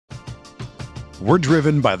We're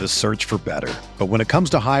driven by the search for better. But when it comes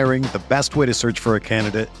to hiring, the best way to search for a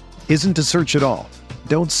candidate isn't to search at all.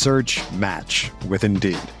 Don't search, match with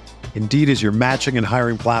Indeed. Indeed is your matching and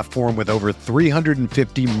hiring platform with over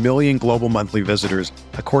 350 million global monthly visitors,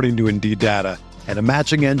 according to Indeed data, and a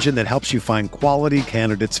matching engine that helps you find quality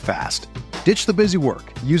candidates fast. Ditch the busy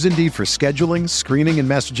work. Use Indeed for scheduling, screening, and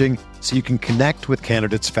messaging so you can connect with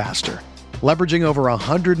candidates faster. Leveraging over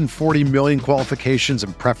 140 million qualifications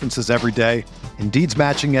and preferences every day, Indeed's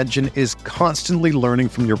matching engine is constantly learning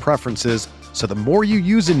from your preferences, so the more you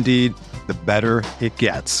use Indeed, the better it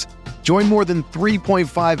gets. Join more than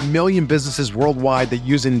 3.5 million businesses worldwide that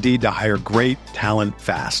use Indeed to hire great talent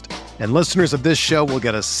fast. And listeners of this show will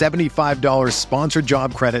get a $75 sponsored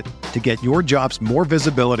job credit to get your jobs more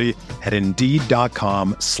visibility at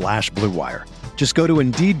Indeed.com/Blue Wire. Just go to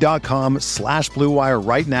Indeed.com/Blue Wire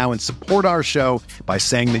right now and support our show by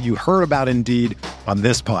saying that you heard about Indeed on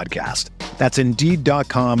this podcast. That's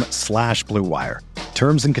Indeed.com/Blue Wire.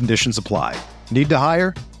 Terms and conditions apply. Need to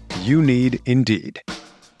hire? You need Indeed.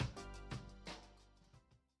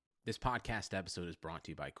 This podcast episode is brought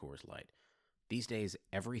to you by Coors Light. These days,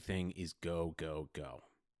 everything is go, go, go.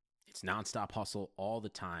 It's nonstop hustle all the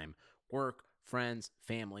time. Work, friends,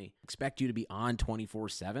 family, expect you to be on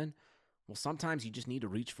 24/7. Well, sometimes you just need to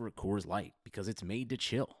reach for a Coors Light because it's made to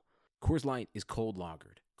chill. Coors Light is cold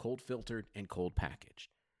lagered, cold filtered, and cold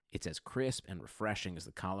packaged. It's as crisp and refreshing as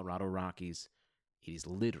the Colorado Rockies. It is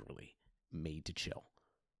literally made to chill.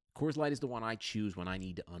 Coors Light is the one I choose when I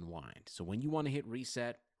need to unwind. So when you want to hit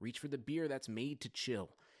reset, reach for the beer that's made to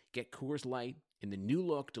chill. Get Coors Light in the new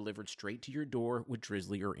look delivered straight to your door with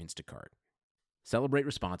Drizzly or Instacart. Celebrate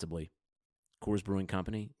responsibly. Coors Brewing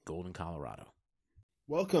Company, Golden, Colorado.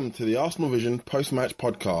 Welcome to the Arsenal Vision post-match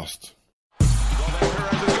podcast. Well,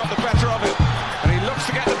 Perez has got the better of it, and he looks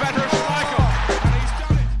to get the better of Schmeichel, and he's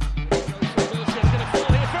done it. Wilshere's going to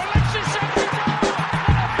fall here for Alexis Henry,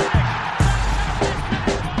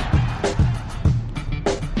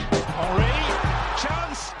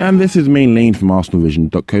 chance. And this is Main Lane from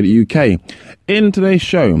arsenalvision.co.uk. In today's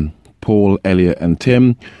show, Paul, Elliot and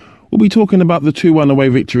Tim will be talking about the 2-1 away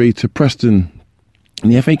victory to Preston in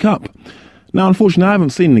the FA Cup. Now, unfortunately, I haven't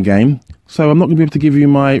seen the game, so I'm not going to be able to give you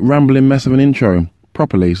my rambling mess of an intro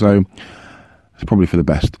properly, so it's probably for the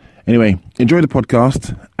best. Anyway, enjoy the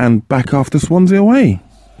podcast, and back after Swansea away.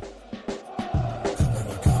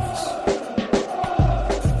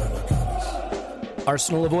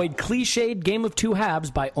 Arsenal avoid cliched game of two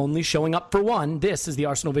halves by only showing up for one. This is the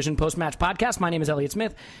Arsenal Vision post-match podcast. My name is Elliot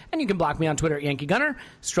Smith, and you can block me on Twitter at Yankee Gunner.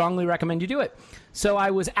 Strongly recommend you do it. So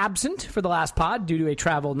I was absent for the last pod due to a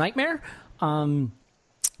travel nightmare. Tim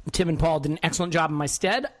and Paul did an excellent job in my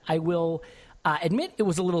stead. I will admit it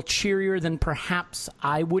was a little cheerier than perhaps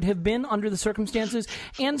I would have been under the circumstances,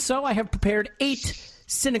 and so I have prepared 8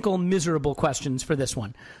 cynical, miserable questions for this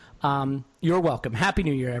one. You're welcome. Happy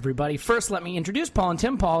New Year, everybody. First, let me introduce Paul and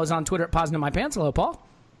Tim. Paul is on Twitter at PosInMyPants. Hello, Paul.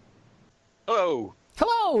 Hello.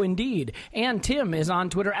 Hello, indeed. And Tim is on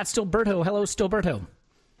Twitter at Stilberto. Hello, Stilberto.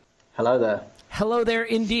 Hello there. Hello there,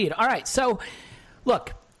 indeed. All right, so,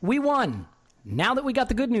 look, we won. Now that we got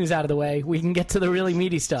the good news out of the way, we can get to the really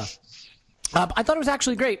meaty stuff. I thought it was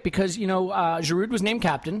actually great because, Giroud was named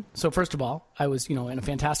captain. So, first of all, I was, in a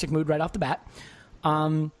fantastic mood right off the bat.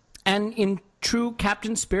 And in true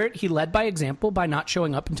captain spirit, he led by example by not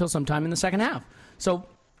showing up until sometime in the second half. So,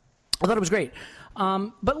 I thought it was great.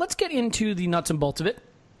 But let's get into the nuts and bolts of it.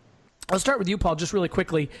 I'll start with you, Paul, just really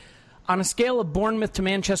quickly. On a scale of Bournemouth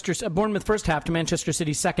first half to Manchester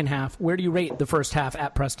City second half, where do you rate the first half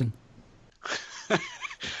at Preston?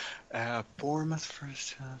 Bournemouth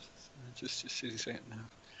first half. Just City second half.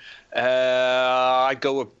 I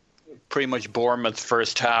go with pretty much Bournemouth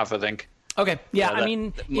first half, I think. Okay, yeah,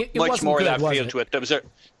 it much wasn't more good, of that feel it? to it.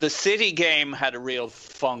 The City game had a real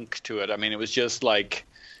funk to it. I mean, it was just like,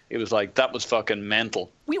 that was fucking mental.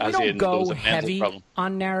 We don't go heavy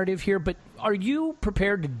on narrative here, but are you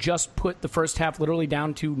prepared to just put the first half literally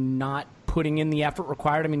down to not putting in the effort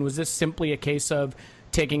required? I mean, was this simply a case of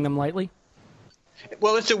taking them lightly?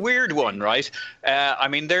 Well, it's a weird one, right?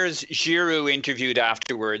 There's Giroud interviewed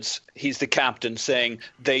afterwards. He's the captain saying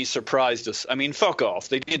they surprised us. I mean, fuck off.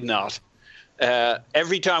 They did not.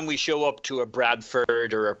 Every time we show up to a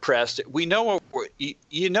Bradford or a Preston, we know what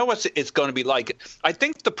it's going to be like. I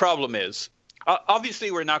think the problem is,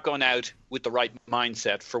 obviously, we're not going out with the right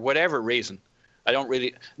mindset for whatever reason.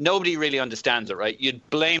 Nobody really understands it, right? You'd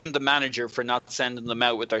blame the manager for not sending them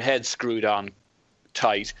out with their heads screwed on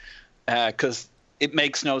tight, because it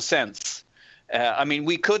makes no sense. I mean,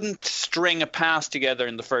 we couldn't string a pass together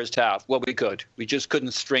in the first half. Well, we could. We just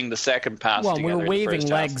couldn't string the second pass together. Well, we were waving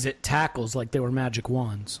legs half. at tackles like they were magic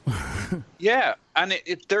wands. Yeah, and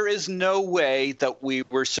there is no way that we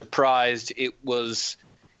were surprised it was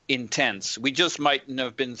intense. We just mightn't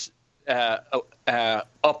have been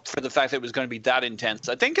up for the fact that it was going to be that intense.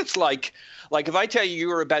 I think it's like if I tell you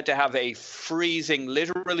were about to have a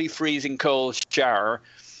literally freezing cold shower,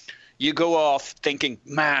 you go off thinking,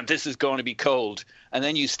 man, this is going to be cold. And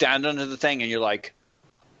then you stand under the thing and you're like,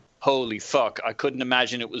 holy fuck, I couldn't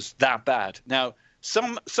imagine it was that bad. Now,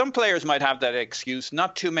 some players might have that excuse.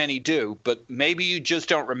 Not too many do, but maybe you just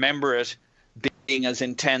don't remember it being as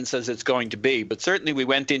intense as it's going to be. But certainly we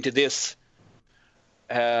went into this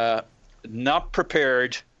not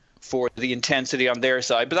prepared for the intensity on their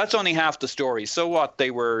side. But that's only half the story. So what?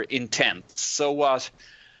 They were intense. So what?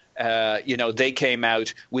 They came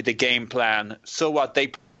out with a game plan. So what?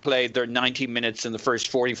 They played their 90 minutes in the first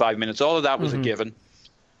 45 minutes. All of that was a given.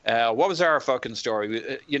 What was our fucking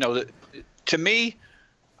story? To me,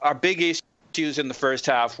 our big issues in the first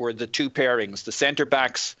half were the two pairings, the centre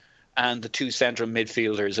backs and the two central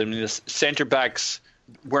midfielders. I mean, the centre backs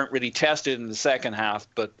weren't really tested in the second half,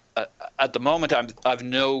 but at the moment, I've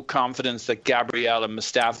no confidence that Gabriel and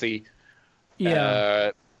Mustafi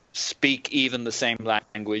speak even the same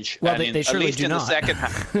language. Well, they surely do not. At least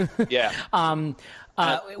in the second half. Yeah.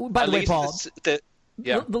 By the way, Paul,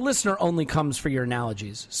 the listener only comes for your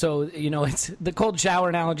analogies. So, it's the cold shower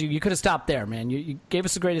analogy. You could have stopped there, man. You gave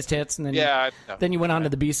us the greatest hits, and then you went on to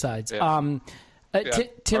the B-sides. Yeah.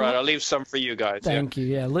 Tim, all right, I'll leave some for you guys. Thank you.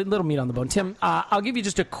 Yeah, little meat on the bone. Tim, I'll give you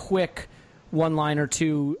just a quick one-line or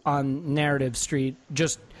two on Narrative Street.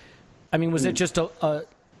 Was it just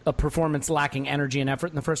a performance lacking energy and effort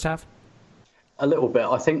in the first half? A little bit.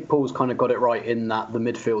 I think Paul's kind of got it right in that the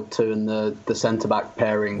midfield two and the centre-back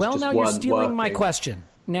pairings Well, just now weren't you're stealing working. my question.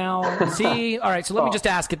 Now, see, all right, so let me just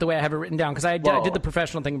ask it the way I have it written down, because I did the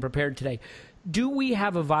professional thing and prepared today. Do we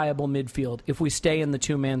have a viable midfield if we stay in the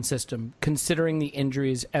two-man system, considering the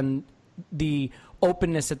injuries and the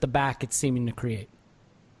openness at the back it's seeming to create?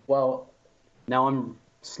 Well, now I'm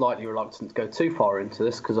slightly reluctant to go too far into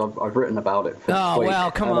this because I've written about it for this week.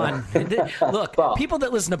 Well, come on. Look, people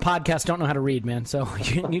that listen to podcasts don't know how to read, man, so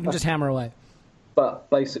you can just hammer away.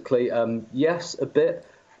 But basically, yes, a bit.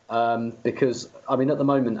 Because, I mean, at the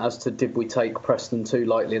moment, as to did we take Preston too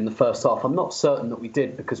lightly in the first half, I'm not certain that we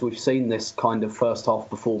did, because we've seen this kind of first half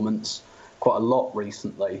performance quite a lot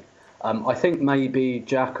recently. I think maybe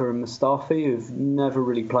Xhaka and Mustafi, who've never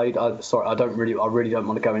really played. I really don't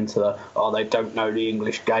want to go into they don't know the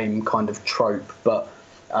English game kind of trope, but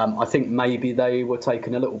I think maybe they were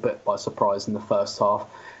taken a little bit by surprise in the first half.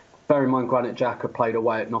 Bear in mind, Granit Xhaka played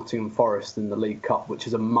away at Nottingham Forest in the League Cup, which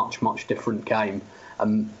is a much, much different game.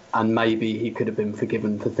 And maybe he could have been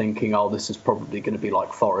forgiven for thinking, this is probably going to be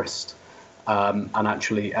like Forest. And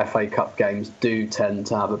actually, FA Cup games do tend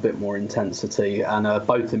to have a bit more intensity, and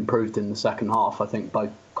both improved in the second half. I think both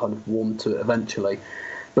kind of warmed to it eventually.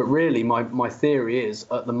 But really, my theory is,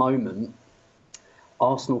 at the moment,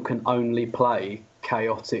 Arsenal can only play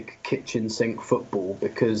chaotic kitchen sink football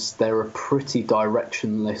because they're a pretty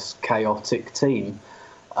directionless, chaotic team.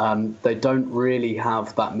 They don't really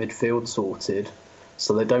have that midfield sorted.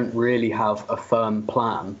 So they don't really have a firm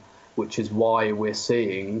plan, which is why we're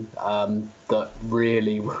seeing that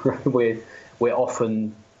really we're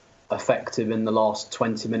often effective in the last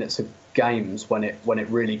 20 minutes of games when it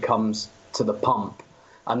really comes to the pump.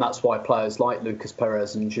 And that's why players like Lucas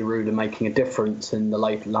Perez and Giroud are making a difference in the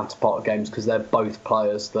latter part of games, because they're both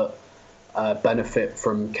players that benefit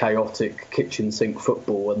from chaotic kitchen sink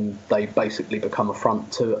football, and they basically become a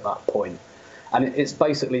front two at that point. And it's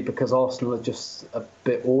basically because Arsenal are just a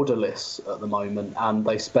bit orderless at the moment, and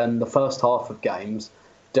they spend the first half of games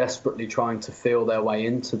desperately trying to feel their way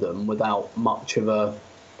into them without much of a,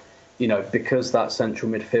 because that central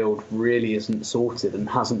midfield really isn't sorted and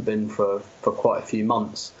hasn't been for quite a few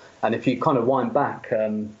months. And if you kind of wind back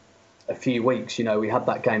a few weeks, we had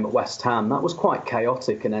that game at West Ham. That was quite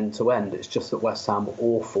chaotic and end-to-end. It's just that West Ham were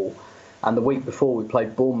awful. And the week before we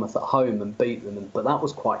played Bournemouth at home and beat them, but that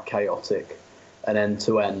was quite chaotic and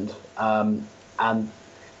end-to-end. And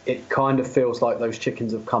it kind of feels like those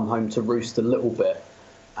chickens have come home to roost a little bit.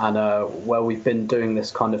 And where we've been doing this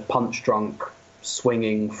kind of punch-drunk,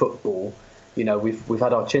 swinging football, we've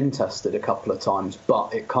had our chin tested a couple of times,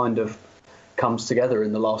 but it kind of comes together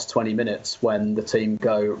in the last 20 minutes when the team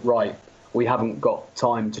go, right, we haven't got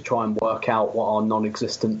time to try and work out what our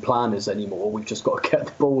non-existent plan is anymore. We've just got to get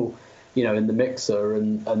the ball, in the mixer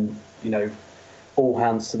and all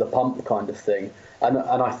hands to the pump kind of thing. And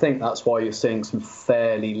I think that's why you're seeing some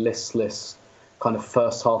fairly listless kind of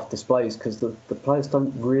first half displays, because the players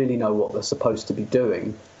don't really know what they're supposed to be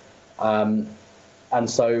doing. And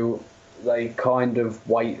so they kind of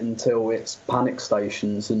wait until it's panic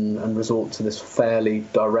stations and resort to this fairly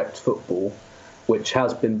direct football, which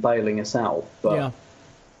has been bailing us out. But yeah.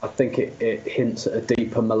 I think it hints at a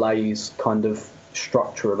deeper malaise kind of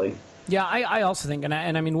structurally. Yeah, I also think, and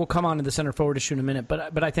I mean, we'll come on to the center forward issue in a minute,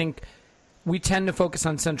 but I think we tend to focus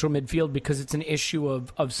on central midfield because it's an issue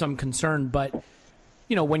of some concern. But,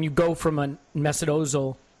 you know, when you go from a Mesut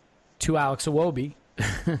Ozil to Alex Iwobi,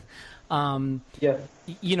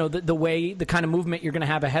 you know, the kind of movement you're going to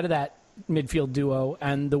have ahead of that midfield duo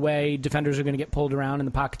and the way defenders are going to get pulled around and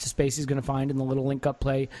the pockets of space he's going to find in the little link-up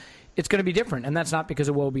play, it's going to be different. And that's not because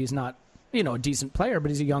Iwobi is not, you know, a decent player, but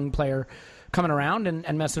he's a young player coming around, and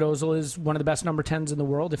Mesut Ozil is one of the best number 10s in the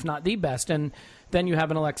world, if not the best. And then you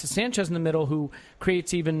have an Alexis Sanchez in the middle who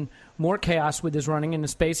creates even more chaos with his running into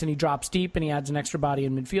space, and he drops deep, and he adds an extra body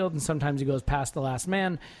in midfield, and sometimes he goes past the last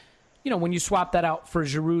man. You know, when you swap that out for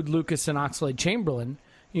Giroud, Lucas, and Oxlade-Chamberlain,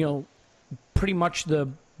 you know, pretty much the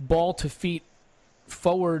ball-to-feet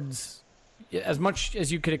forwards, as much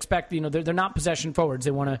as you could expect, you know, they're not possession forwards.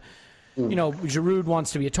 They want to, you know, Giroud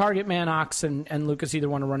wants to be a target man. Ox and Lucas either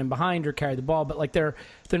want to run in behind or carry the ball, but like they're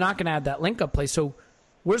not going to add that link-up play. So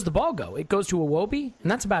where's the ball go? It goes to Iwobi,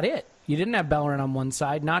 and that's about it. You didn't have Bellerin on one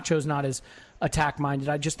side. Nacho's not as attack-minded.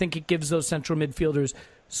 I just think it gives those central midfielders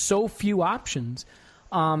so few options.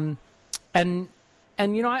 And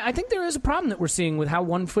you know, I think there is a problem that we're seeing with how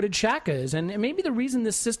one-footed Xhaka is. And maybe the reason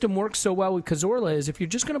this system works so well with Cazorla is if you're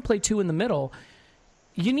just going to play two in the middle,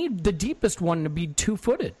 you need the deepest one to be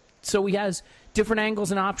two-footed. So he has different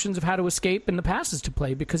angles and options of how to escape and the passes to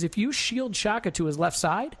play. Because if you shield Xhaka to his left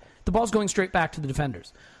side, the ball's going straight back to the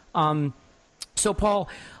defenders. So, Paul,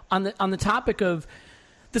 on the topic of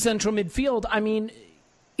the central midfield, I mean,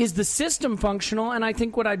 is the system functional? And I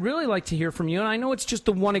think what I'd really like to hear from you, and I know it's just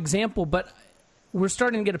the one example, but we're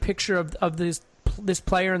starting to get a picture of this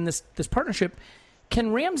player and this partnership.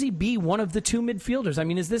 Can Ramsey be one of the two midfielders? I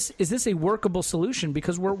mean, is this a workable solution?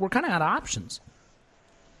 Because we're kind of out of options.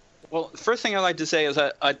 Well, the first thing I'd like to say is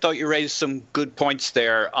I thought you raised some good points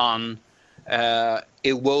there on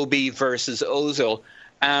Iwobi versus Ozil,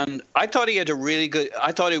 and I thought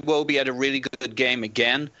Iwobi had a really good game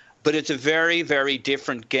again. But it's a very, very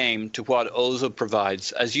different game to what Ozil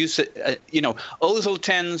provides. As you said, you know, Ozil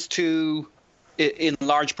tends to, in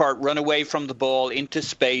large part, run away from the ball into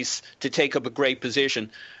space to take up a great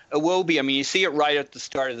position. Iwobi, I mean, you see it right at the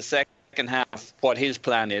start of the second half, what his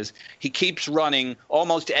plan is. He keeps running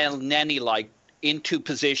almost El Neni-like into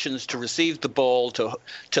positions to receive the ball, to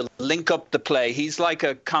link up the play. He's like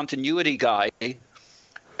a continuity guy.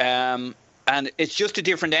 And it's just a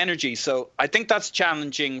different energy. So I think that's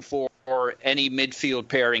challenging for any midfield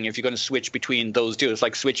pairing if you're going to switch between those two. It's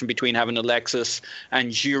like switching between having Alexis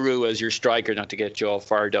and Giroud as your striker, not to get you all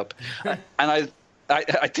fired up. And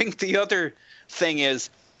I think the other thing is,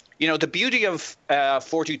 you know, the beauty of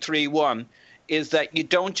 4-2-3-1 is that you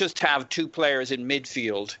don't just have two players in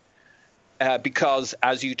midfield because,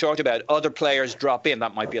 as you talked about, other players drop in.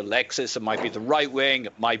 That might be Alexis, it might be the right wing,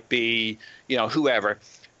 it might be, you know, whoever.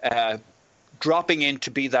 Dropping in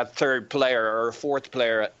to be that third player or a fourth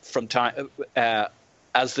player from time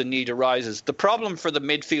as the need arises. The problem for the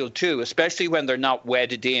midfield too, especially when they're not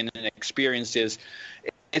wedded in and experienced, is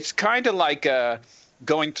it's kind of like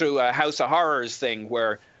going through a House of Horrors thing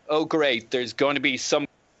where, oh great, there's going to be some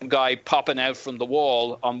guy popping out from the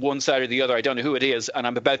wall on one side or the other. I don't know who it is, and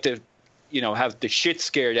I'm about to, you know, have the shit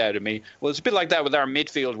scared out of me. Well, it's a bit like that with our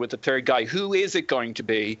midfield with the third guy. Who is it going to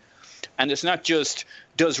be? And it's not just,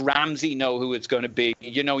 does Ramsey know who it's going to be?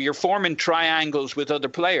 You know, you're forming triangles with other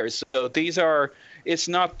players. So it's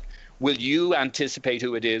not, will you anticipate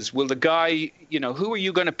who it is? Will the guy, you know, who are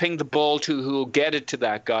you going to ping the ball to who will get it to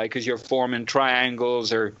that guy? Because you're forming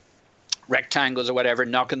triangles or rectangles or whatever,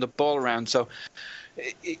 knocking the ball around. So,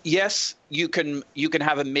 yes, you can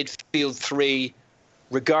have a midfield three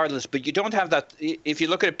regardless, but you don't have that. If you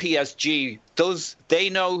look at a PSG, they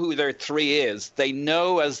know who their three is. They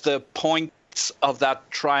know as the points of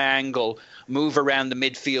that triangle move around the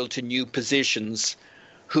midfield to new positions,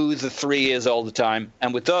 who the three is all the time.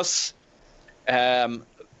 And with us,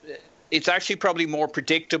 it's actually probably more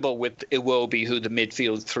predictable with Iwobi who the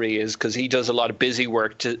midfield three is, because he does a lot of busy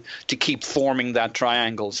work to keep forming that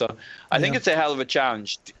triangle. So I think it's a hell of a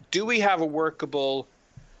challenge. Do we have a workable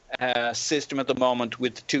system at the moment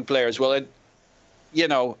with two players? Well,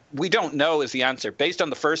 we don't know is the answer. Based on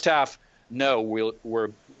the first half, no,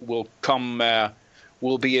 we'll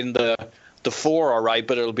be in the four, all right,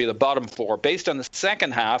 but it'll be the bottom four. Based on the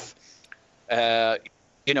second half,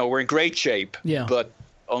 we're in great shape. Yeah. But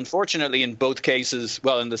unfortunately, in both cases,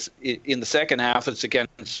 well, in the second half, it's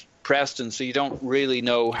against Preston, so you don't really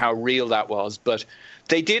know how real that was. But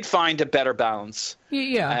they did find a better balance.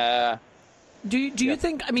 Yeah. Do you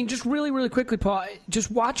think, I mean, just really, really quickly, Paul,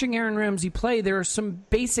 just watching Aaron Ramsey play, there are some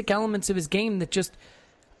basic elements of his game that just,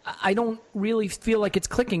 I don't really feel like it's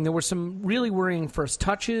clicking. There were some really worrying first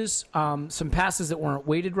touches, some passes that weren't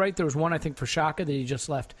weighted right. There was one, I think, for Xhaka that he just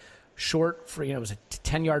left short for, it was a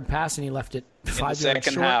 10-yard pass, and he left it 5 yards short.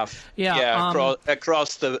 Second half. Yeah.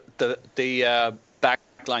 Across the back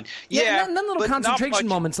line. Yeah, and then little concentration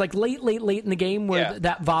moments, like late in the game where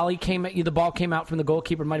that volley came at you, the ball came out from the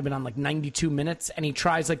goalkeeper, might have been on like 92 minutes, and he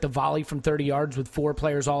tries like the volley from 30 yards with 4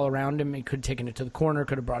 players all around him. He could have taken it to the corner,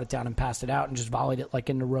 could have brought it down and passed it out and just volleyed it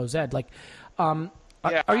like into Rose Ed. Like, are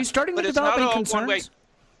you starting to develop any concerns?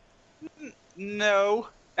 No.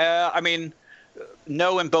 I mean,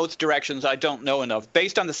 no in both directions. I don't know enough.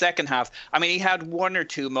 Based on the second half, I mean, he had 1 or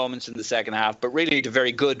 2 moments in the second half, but really a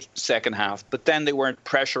very good second half. But then they weren't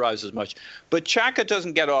pressurized as much. But Xhaka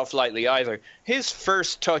doesn't get off lightly either. His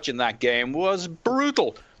first touch in that game was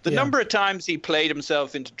brutal. The number of times he played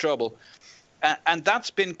himself into trouble. And that's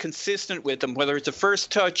been consistent with him, whether it's a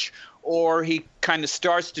first touch or he kind of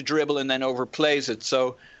starts to dribble and then overplays it.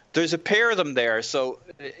 So there's a pair of them there. So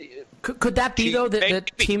could that be though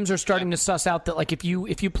that teams are starting to suss out that, like, if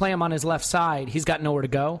you play him on his left side, he's got nowhere to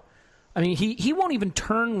go? I mean, he won't even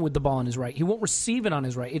turn with the ball on his right. He won't receive it on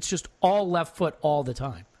his right. It's just all left foot all the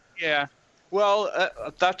time. Yeah, well,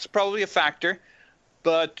 that's probably a factor,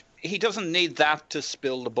 but he doesn't need that to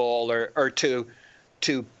spill the ball or to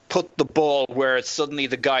put the ball where it's suddenly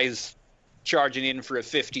the guy's charging in for a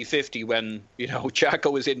 50-50 when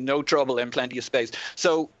Xhaka was in no trouble and plenty of space.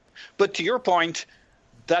 So. But to your point,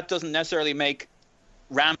 that doesn't necessarily make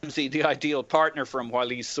Ramsey the ideal partner for him while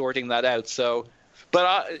he's sorting that out. So,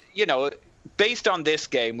 but, based on this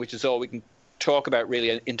game, which is all we can talk about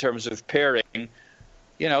really in terms of pairing,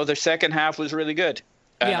 their second half was really good.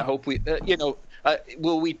 And I hope we,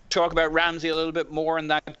 will we talk about Ramsey a little bit more in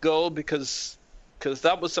that goal? Because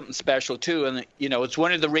that was something special too. And, it's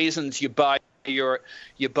one of the reasons you buy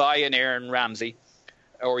an Aaron Ramsey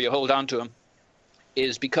or you hold on to him.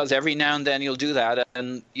 Is because every now and then he'll do that,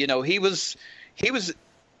 and we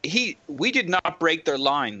did not break their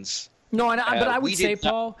lines. No, but I would say,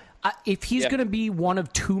 Paul, if he's going to be one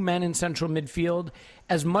of 2 men in central midfield,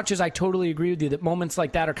 as much as I totally agree with you that moments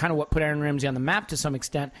like that are kind of what put Aaron Ramsey on the map to some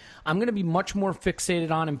extent, I'm going to be much more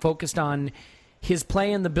fixated on and focused on his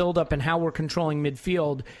play in the build-up and how we're controlling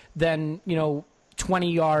midfield than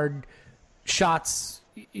 20-yard shots.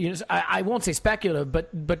 I won't say speculative,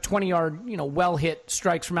 but 20-yard, well-hit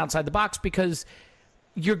strikes from outside the box, because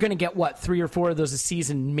you're going to get, 3 or 4 of those a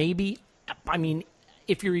season, maybe. I mean,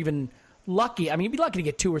 if you're even lucky. I mean, you'd be lucky to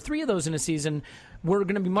get 2 or 3 of those in a season. We're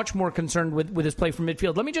going to be much more concerned with his play from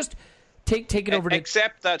midfield. Let me just take it over to...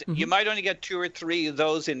 Except that you might only get 2 or 3 of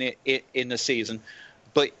those in the season.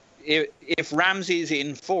 But if Ramsey's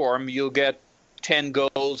in form, you'll get 10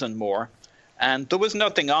 goals and more. And there was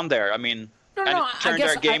nothing on there. I mean... No, it turned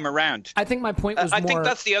our game around. I think my point was I think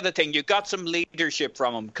that's the other thing. You got some leadership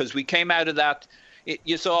from him, because we came out of that.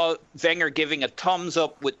 You saw Wenger giving a thumbs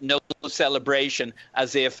up with no celebration,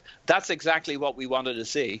 as if that's exactly what we wanted to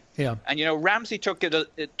see. Yeah. And, Ramsey took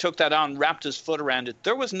that on, wrapped his foot around it.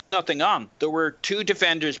 There was nothing on. There were 2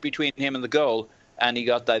 defenders between him and the goal, and he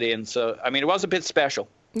got that in. So, I mean, it was a bit special.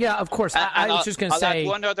 Yeah, of course. I was just going to say... I'll add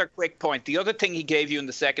one other quick point. The other thing he gave you in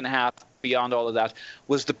the second half, beyond all of that,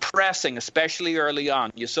 was the pressing, especially early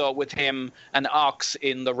on. You saw it with him and Ox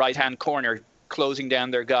in the right-hand corner, closing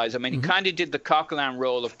down their guys. I mean, he kind of did the Coquelin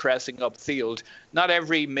role of pressing upfield. Not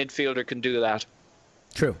every midfielder can do that.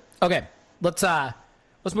 True. Okay, let's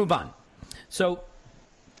move on. So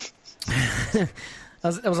that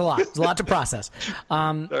was a lot. It was a lot to process.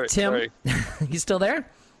 Sorry, Tim, you still there?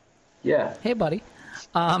 Yeah. Hey, buddy.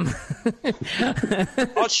 I'll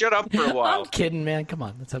shut up for a while. I'm kidding, man. Come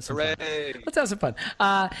on, let's have some fun. Hooray. Let's have some fun.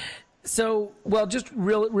 Just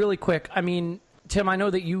really quick. I mean, Tim, I know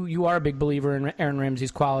that you are a big believer in Aaron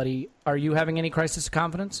Ramsey's quality. Are you having any crisis of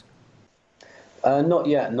confidence? Not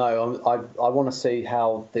yet, no. I want to see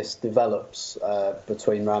how this develops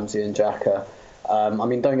between Ramsey and Xhaka. I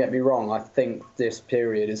mean, don't get me wrong. I think this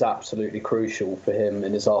period is absolutely crucial for him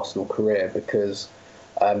in his Arsenal career, because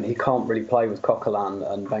he can't really play with Coquelin,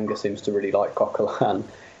 and Wenger seems to really like Coquelin.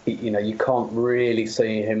 You can't really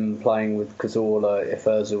see him playing with Cazorla if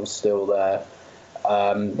Ozil's still there.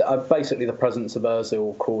 Basically, the presence of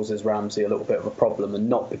Ozil causes Ramsey a little bit of a problem, and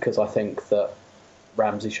not because I think that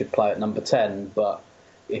Ramsey should play at number 10, but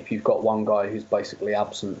if you've got one guy who's basically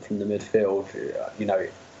absent from the midfield,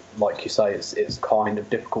 like you say, it's kind of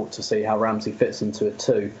difficult to see how Ramsey fits into it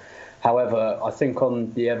too. However, I think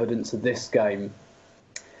on the evidence of this game,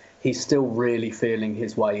 he's still really feeling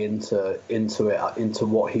his way into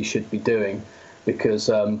what he should be doing. Because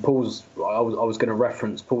I was going to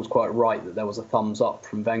reference, Paul's quite right that there was a thumbs up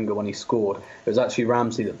from Wenger when he scored. It was actually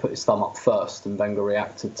Ramsey that put his thumb up first, and Wenger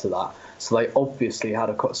reacted to that. So they obviously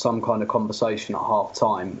had some kind of conversation at half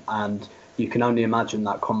time, and you can only imagine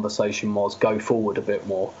that conversation was go forward a bit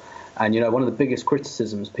more. And one of the biggest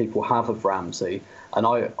criticisms people have of Ramsey, and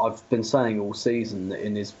I've been saying all season that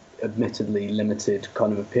in his admittedly limited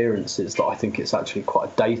kind of appearances, that I think it's actually quite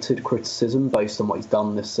a dated criticism based on what he's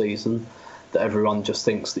done this season. That everyone just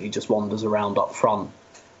thinks that he just wanders around up front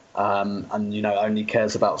and only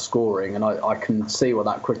cares about scoring. And I can see where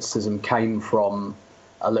that criticism came from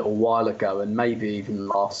a little while ago, and maybe even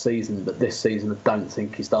last season. But this season, I don't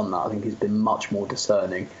think he's done that. I think he's been much more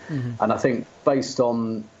discerning. Mm-hmm. And I think based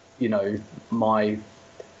on my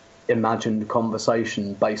imagined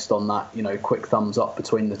conversation, based on that quick thumbs up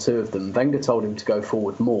between the two of them, Wenger told him to go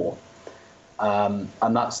forward more.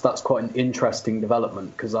 And that's quite an interesting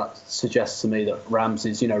development, because that suggests to me that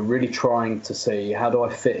Ramsey's, really trying to see, how do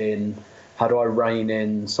I fit in? How do I rein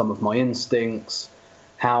in some of my instincts?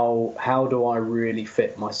 How do I really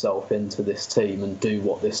fit myself into this team and do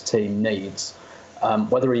what this team needs?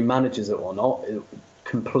 Whether he manages it or not, it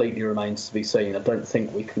completely remains to be seen. I don't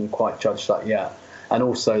think we can quite judge that yet. And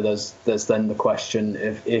also there's then the question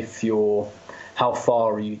if you're, how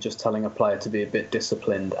far are you just telling a player to be a bit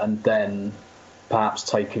disciplined and then perhaps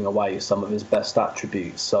taking away some of his best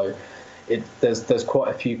attributes? So there's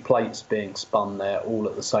quite a few plates being spun there all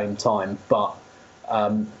at the same time. But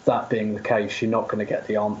that being the case, you're not going to get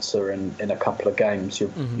the answer in a couple of games.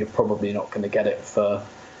 You're probably not going to get it for,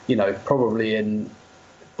 probably in...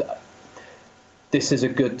 This is a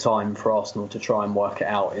good time for Arsenal to try and work it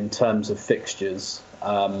out in terms of fixtures.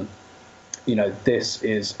 This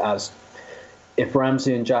is as... If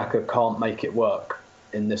Ramsey and Xhaka can't make it work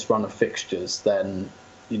in this run of fixtures, then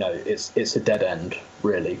it's a dead end,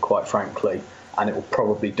 really, quite frankly, and it will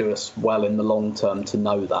probably do us well in the long term to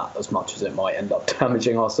know that, as much as it might end up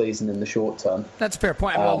damaging our season in the short term. That's a fair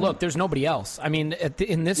point. Well, look, there's nobody else. I mean,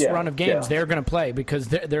 in this run of games, they're going to play because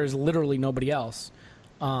there's literally nobody else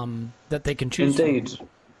that they can choose. Indeed. From.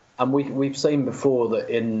 And we've seen before that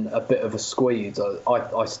in a bit of a squeeze,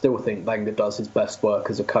 I still think Wenger does his best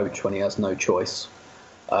work as a coach when he has no choice.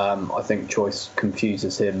 I think choice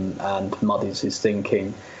confuses him and muddies his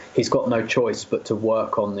thinking. He's got no choice but to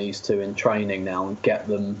work on these two in training now and get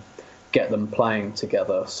them playing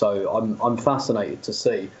together. So I'm fascinated to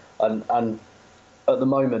see. And at the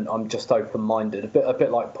moment, I'm just open-minded, a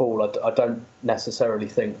bit like Paul. I don't necessarily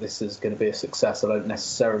think this is going to be a success. I don't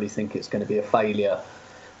necessarily think it's going to be a failure.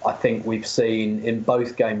 I think we've seen in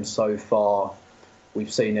both games so far,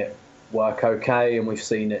 we've seen it work okay and we've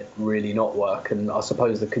seen it really not work. And I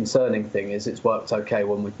suppose the concerning thing is it's worked okay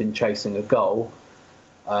when we've been chasing a goal.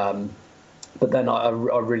 But then I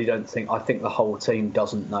really don't think... I think the whole team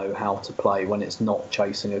doesn't know how to play when it's not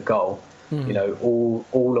chasing a goal.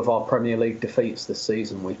 All of our Premier League defeats this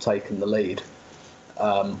season, we've taken the lead,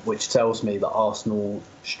 which tells me that Arsenal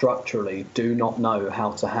structurally do not know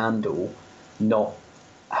how to handle not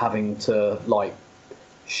having to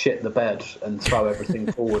shit the bed and throw everything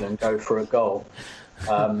forward and go for a goal.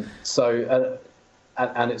 That's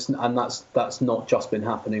not just been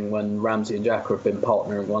happening when Ramsey and Xhaka have been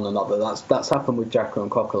partnering one another. That's happened with Xhaka and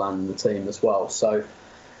Coquelin in the team as well. So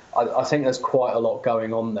I think there's quite a lot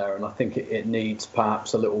going on there, and I think it needs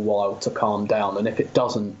perhaps a little while to calm down. And if it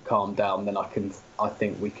doesn't calm down, then I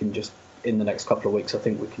think we can just, in the next couple of weeks, I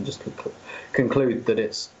think we can just conclude that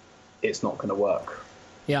it's not going to work.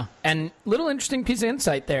 Yeah, and little interesting piece of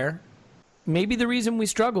insight there. Maybe the reason we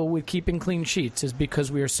struggle with keeping clean sheets is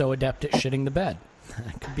because we are so adept at shitting the bed.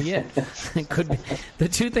 That could be it. It could be. The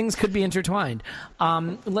two things could be intertwined.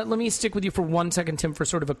 Let me stick with you for 1 second, Tim, for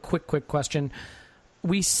sort of a quick question.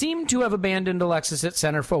 We seem to have abandoned Alexis at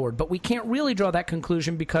center forward, but we can't really draw that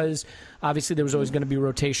conclusion because obviously there was always going to be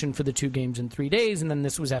rotation for the 2 games in 3 days, and then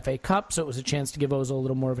this was FA Cup, so it was a chance to give Ozil a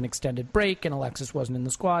little more of an extended break, and Alexis wasn't in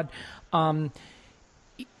the squad.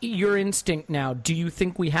 Your instinct now, do you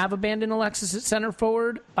think we have abandoned Alexis at center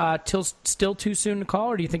forward till still too soon to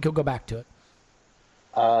call, or do you think he'll go back to it?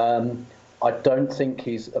 I don't think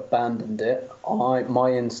he's abandoned it.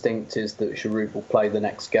 My instinct is that Giroud will play the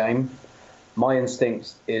next game. My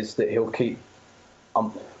instinct is that he'll keep,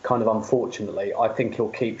 kind of unfortunately, I think he'll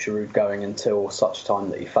keep Giroud going until such time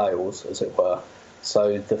that he fails, as it were.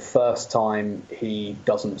 So the first time he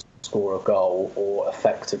doesn't score a goal or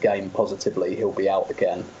affect a game positively, he'll be out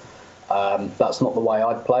again. That's not the way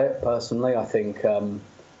I'd play it personally. I think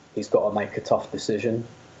he's got to make a tough decision.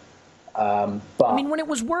 But I mean, when it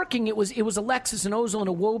was working, it was Alexis and Ozil and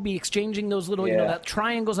Iwobi exchanging those little, that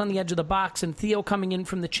triangles on the edge of the box, and Theo coming in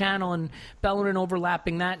from the channel and Bellerin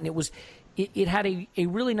overlapping that, and it had a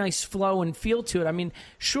really nice flow and feel to it. I mean,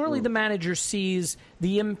 surely the manager sees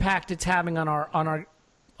the impact it's having on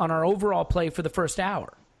our overall play for the first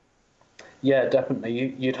hour. Yeah,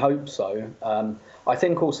 definitely. You'd hope so. I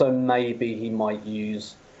think also maybe he might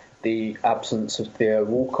use the absence of Theo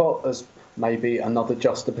Walcott as maybe another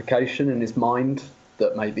justification in his mind,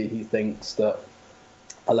 that maybe he thinks that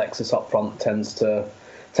Alexis up front tends to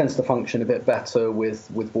function a bit better with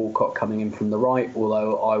Walcott coming in from the right,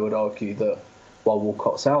 although I would argue that while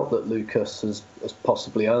Walcott's out, that Lucas has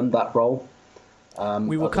possibly earned that role.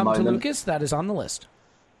 We will come to Lucas. That is on the list.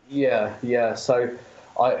 Yeah. So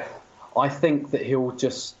I think that he'll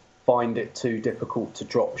just find it too difficult to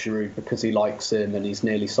drop Giroud because he likes him and he's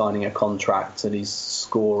nearly signing a contract and he's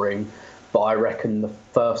scoring. But I reckon the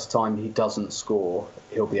first time he doesn't score,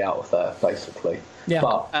 he'll be out of there, basically. Yeah.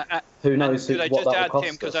 But who knows what that will cost us. Could I just add,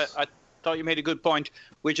 Tim, because I thought you made a good point,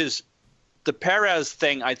 which is the Perez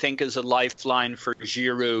thing, I think, is a lifeline for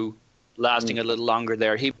Giroud lasting a little longer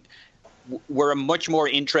there. We're a much more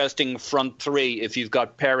interesting front three if you've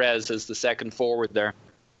got Perez as the second forward there.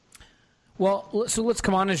 Well, so let's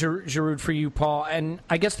come on to Giroud for you, Paul. And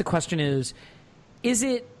I guess the question is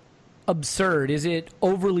it absurd? Is it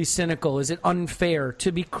overly cynical? Is it unfair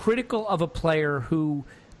to be critical of a player who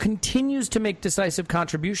continues to make decisive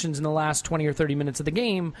contributions in the last 20 or 30 minutes of the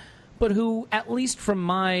game, but who, at least from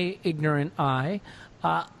my ignorant eye,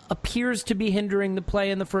 appears to be hindering the play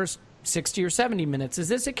in the first 60 or 70 minutes? Is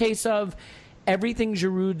this a case of everything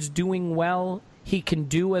Giroud's doing well he can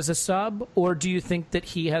do as a sub, or do you think that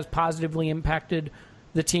he has positively impacted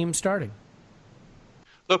the team starting?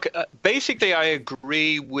 Look, basically I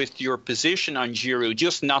agree with your position on Giroud,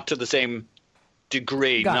 just not to the same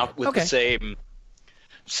degree, not with the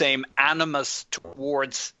same animus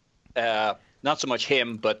towards not so much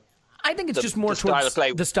him, but I think it's just more towards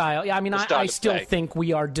the style. Yeah, I mean, I still think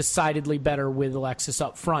we are decidedly better with Alexis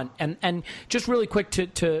up front. And just really quick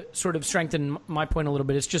to sort of strengthen my point a little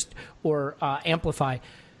bit, it's just, or amplify.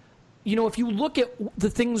 If you look at the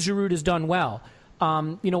things Giroud has done well,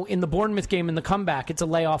 in the Bournemouth game in the comeback, it's a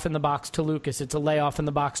layoff in the box to Lucas. It's a layoff in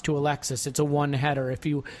the box to Alexis. It's a one-header. If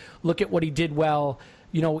you look at what he did well,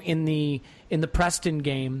 in the Preston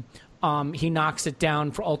game, he knocks it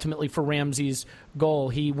down ultimately for Ramsey's goal.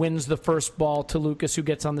 He wins the first ball to Lucas, who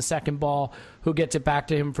gets on the second ball, who gets it back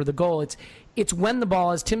to him for the goal. It's when the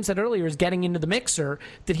ball, as Tim said earlier, is getting into the mixer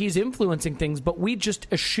that he's influencing things, but we just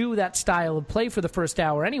eschew that style of play for the first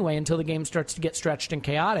hour anyway until the game starts to get stretched and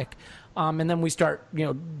chaotic. And then we start,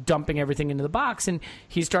 dumping everything into the box, and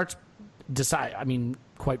he starts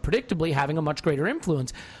quite predictably having a much greater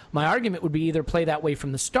influence. My argument would be either play that way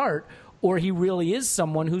from the start, or he really is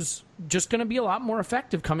someone who's just going to be a lot more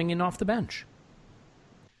effective coming in off the bench.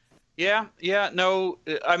 No,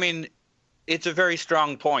 I mean, it's a very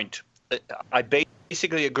strong point. I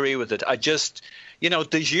basically agree with it. I just, the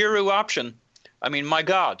Giroud option, I mean, my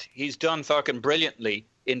God, he's done fucking brilliantly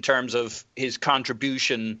in terms of his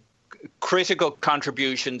critical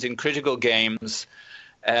contributions in critical games.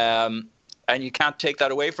 And you can't take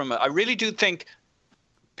that away from it. I really do think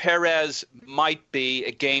Perez might be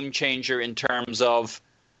a game changer in terms of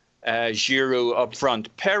Giroud up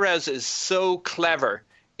front. Perez is so clever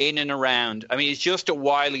in and around. I mean, he's just a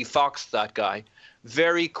wily fox, that guy.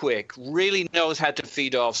 Very quick, really knows how to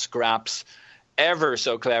feed off scraps, ever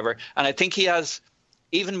so clever. And I think he has,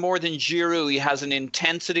 even more than Giroud, he has an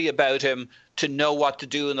intensity about him to know what to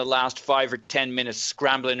do in the last 5 or 10 minutes,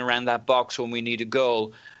 scrambling around that box when we need a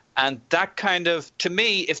goal. And that kind of, to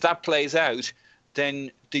me, if that plays out,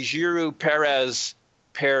 then the Giroud-Perez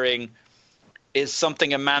pairing is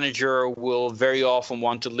something a manager will very often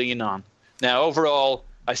want to lean on. Now, overall,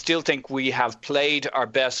 I still think we have played our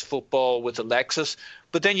best football with Alexis.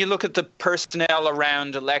 But then you look at the personnel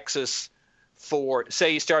around Alexis for,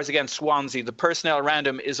 say he starts against Swansea, the personnel around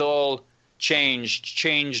him is all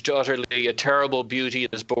changed utterly. A terrible beauty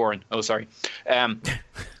is born. Oh, sorry.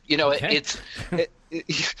 It's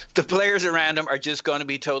the players around him are just going to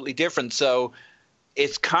be totally different. So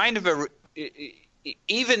it's kind of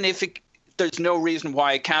even if there's no reason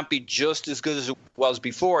why it can't be just as good as it was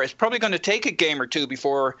before, it's probably going to take a game or two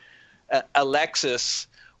before Alexis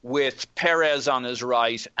with Perez on his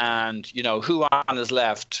right and, who on his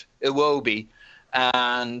left, Iwobi,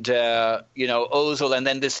 and, Ozil, and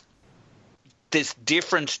then this this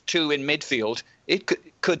different two in midfield. It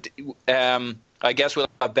could I guess we'll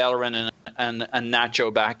have Bellerin and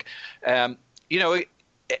Nacho back. You're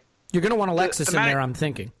going to want Alexis in there, I'm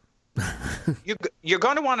thinking. You're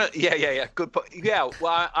going to want to, yeah. Good point. Yeah,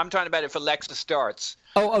 well, I'm talking about if Alexis starts.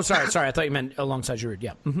 Oh, sorry. I thought you meant alongside Giroud.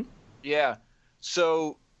 Yeah. Mm-hmm. Yeah.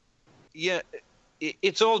 So, yeah,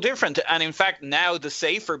 it's all different. And in fact, now the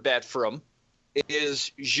safer bet for him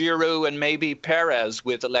is Giroud and maybe Perez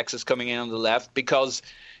with Alexis coming in on the left, because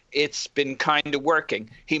it's been kind of working.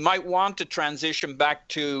 He might want to transition back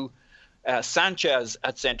to Sanchez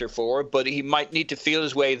at centre forward, but he might need to feel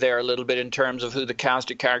his way there a little bit in terms of who the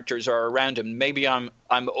cast of characters are around him. Maybe I'm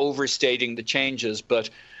overstating the changes, but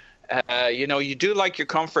you do like your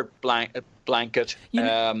comfort blanket.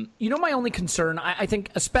 My only concern, I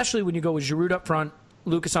think, especially when you go with Giroud up front,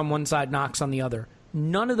 Lucas on one side, Knox on the other.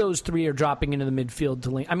 None of those three are dropping into the midfield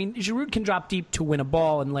to link. I mean, Giroud can drop deep to win a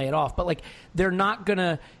ball and lay it off, but they're not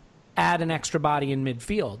gonna add an extra body in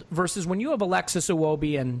midfield, versus when you have Alexis,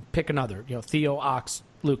 Iwobi, and pick another, Theo, Ox,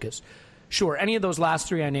 Lucas. Sure, any of those last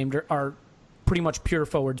three I named are pretty much pure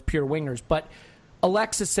forwards, pure wingers, but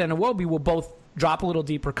Alexis and Iwobi will both drop a little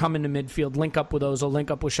deeper, come into midfield, link up with Ozil, link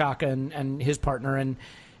up with Xhaka and his partner, and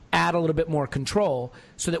add a little bit more control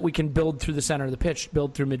so that we can build through the center of the pitch,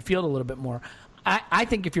 build through midfield a little bit more. I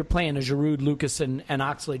think if you're playing a Giroud, Lucas, and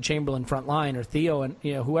Oxlade-Chamberlain front line, or Theo and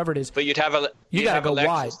whoever it is, but you got to go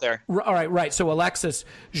wide there. All right. So Alexis,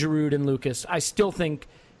 Giroud, and Lucas. I still think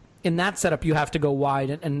in that setup you have to go wide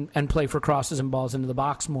and play for crosses and balls into the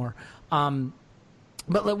box more.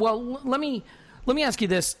 But let me ask you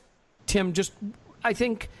this, Tim. Just I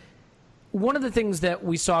think one of the things that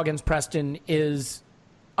we saw against Preston is,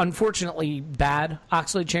 unfortunately, bad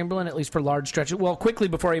Oxlade-Chamberlain, at least for large stretches. Well, quickly,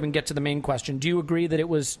 before I even get to the main question, do you agree that it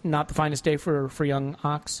was not the finest day for young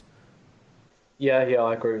Ox? Yeah,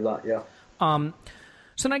 I agree with that, yeah.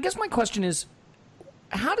 So then I guess my question is,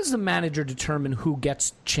 how does the manager determine who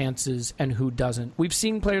gets chances and who doesn't? We've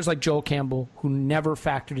seen players like Joel Campbell, who never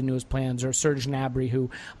factored into his plans, or Serge Gnabry, who,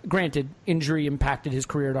 granted, injury impacted his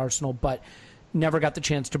career at Arsenal, but never got the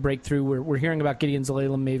chance to break through. We're hearing about Gideon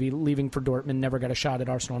Zelalem maybe leaving for Dortmund, never got a shot at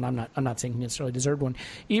Arsenal, and I'm not saying he necessarily deserved one.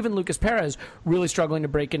 Even Lucas Perez really struggling to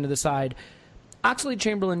break into the side.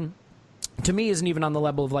 Oxlade-Chamberlain, to me, isn't even on the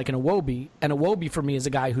level of an Iwobi, and Iwobi for me is a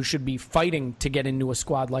guy who should be fighting to get into a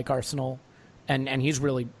squad like Arsenal, and he's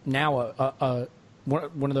really now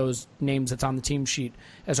one of those names that's on the team sheet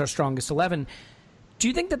as our strongest 11. Do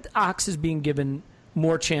you think that Ox is being given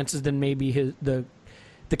more chances than maybe the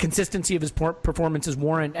consistency of his performances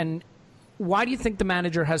warrant? And why do you think the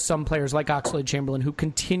manager has some players like Oxlade-Chamberlain who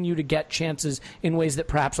continue to get chances in ways that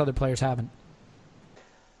perhaps other players haven't?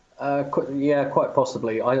 Quite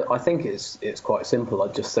possibly. I think it's quite simple. I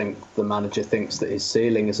just think the manager thinks that his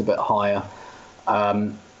ceiling is a bit higher.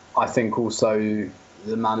 I think also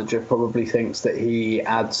the manager probably thinks that he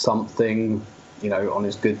adds something, on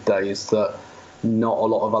his good days that not a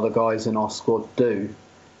lot of other guys in our squad do.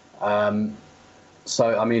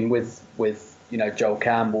 So, I mean, with Joel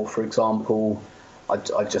Campbell, for example,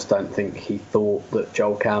 I just don't think he thought that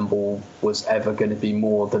Joel Campbell was ever going to be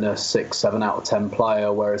more than a 6, 7 out of 10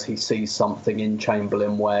 player, whereas he sees something in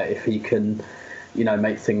Chamberlain where if he can,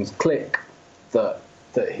 make things click, that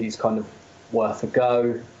he's kind of worth a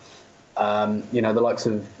go. The likes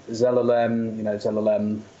of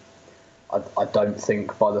Zelalem, I don't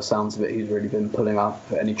think, by the sounds of it, he's really been pulling up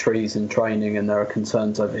any trees in training, and there are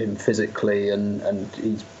concerns over him physically, and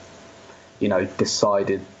he's,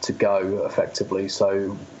 decided to go effectively.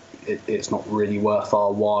 So it's not really worth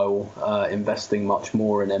our while investing much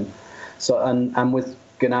more in him. So and with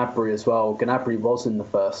Gnabry as well. Gnabry was in the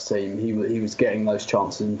first team. He was getting those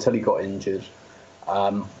chances until he got injured.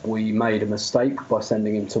 We made a mistake by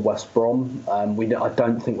sending him to West Brom. I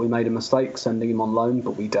don't think we made a mistake sending him on loan,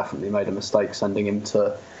 but we definitely made a mistake sending him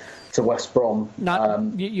to West Brom.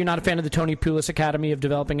 You're not a fan of the Tony Pulis Academy of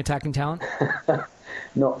developing attacking talent?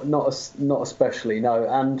 Not especially, no.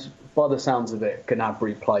 And by the sounds of it,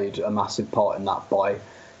 Gnabry played a massive part in that by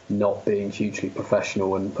not being hugely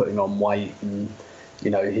professional and putting on weight. And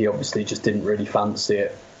he obviously just didn't really fancy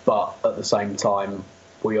it. But at the same time,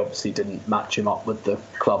 we obviously didn't match him up with the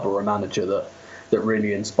club or a manager that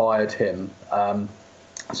really inspired him.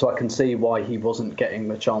 So I can see why he wasn't getting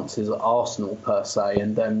the chances at Arsenal per se.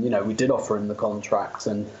 And then, we did offer him the contract,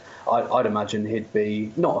 and I'd imagine he'd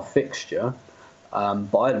be not a fixture,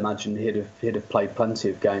 but I'd imagine he'd have played plenty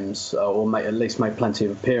of games or at least made plenty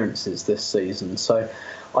of appearances this season. So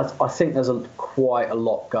I think there's quite a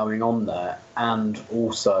lot going on there. And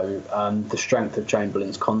also the strength of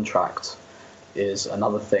Chamberlain's contract is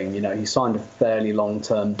another thing. He signed a fairly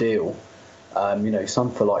long-term deal, He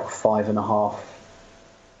signed for like 5.5.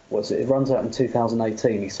 It runs out in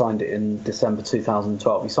 2018. He signed it in December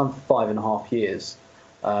 2012. He signed for 5.5 years,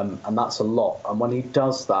 and that's a lot. And when he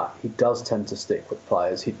does that, he does tend to stick with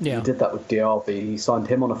players. He did that with Diaby. He signed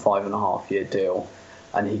him on a 5.5-year deal,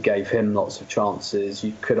 and he gave him lots of chances.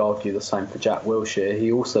 You could argue the same for Jack Wilshere.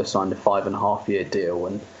 He also signed a 5.5-year deal,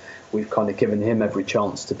 and we've kind of given him every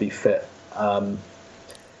chance to be fit.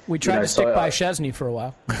 We tried to stick by Szczesny for a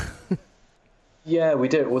while. Yeah, we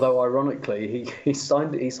did. Although ironically, he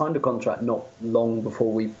signed a contract not long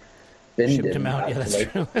before we binned him out. Yeah, that's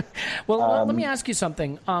true. Well, let me ask you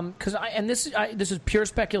something, because this is pure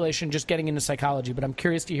speculation, just getting into psychology, but I'm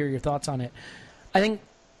curious to hear your thoughts on it. I think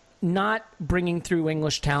not bringing through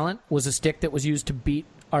English talent was a stick that was used to beat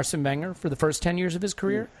Arsene Wenger for the first 10 years of his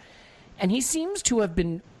career, and he seems to have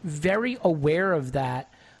been very aware of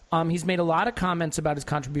that. He's made a lot of comments about his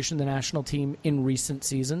contribution to the national team in recent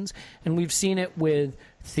seasons, and we've seen it with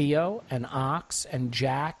Theo and Ox and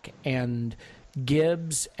Jack and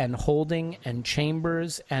Gibbs and Holding and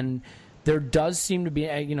Chambers, and there does seem to be,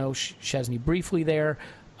 Szczesny briefly there,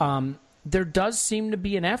 there does seem to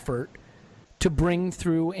be an effort to bring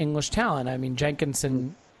through English talent. I mean,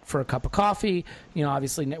 Jenkinson for a cup of coffee,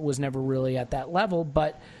 obviously was never really at that level,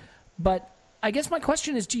 but I guess my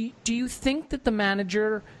question is, do you think that the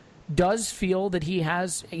manager does feel that he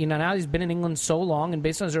has, now he's been in England so long and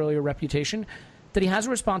based on his earlier reputation, that he has a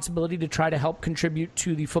responsibility to try to help contribute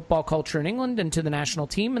to the football culture in England and to the national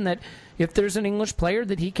team, and that if there's an English player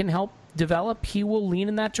that he can help develop, he will lean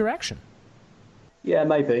in that direction? Yeah,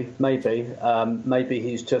 maybe. Maybe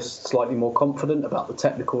he's just slightly more confident about the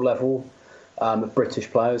technical level of British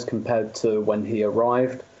players compared to when he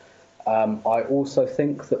arrived. I also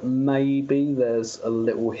think that maybe there's a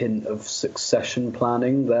little hint of succession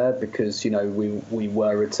planning there because, we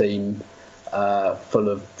were a team full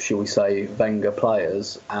of, shall we say, Wenger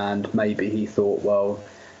players, and maybe he thought, well,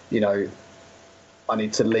 I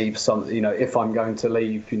need to leave some, if I'm going to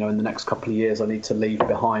leave, in the next couple of years, I need to leave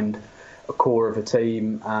behind a core of a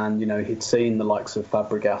team. And, he'd seen the likes of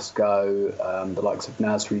Fabregas go, the likes of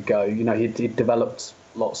Nasri go. He'd developed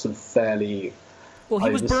lots of fairly... Well, he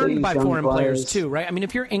was burned by foreign players too, right? I mean,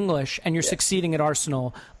 if you're English and you're succeeding at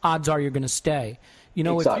Arsenal, odds are you're going to stay.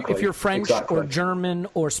 Exactly. If you're French or German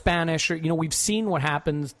or Spanish, or we've seen what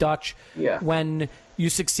happens, Dutch, when you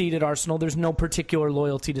succeed at Arsenal, there's no particular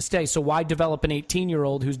loyalty to stay. So why develop an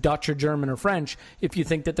 18-year-old who's Dutch or German or French if you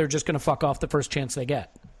think that they're just going to fuck off the first chance they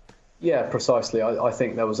get? Yeah, precisely. I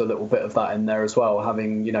think there was a little bit of that in there as well,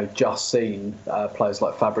 having just seen players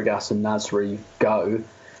like Fabregas and Nasri go.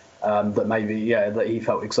 That maybe, that he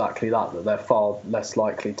felt exactly that they're far less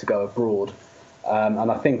likely to go abroad.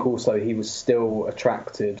 And I think also he was still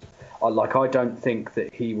attracted. I don't think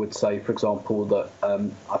that he would say, for example, that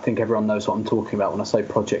I think everyone knows what I'm talking about when I say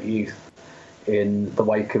Project Youth in the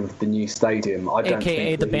wake of the new stadium.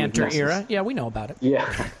 AKA the banter era. Yeah, we know about it.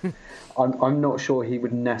 Yeah. I'm not sure he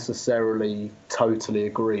would necessarily totally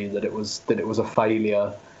agree that it was a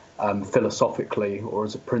failure philosophically or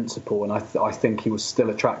as a principle, and I think he was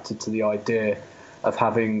still attracted to the idea of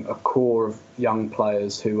having a core of young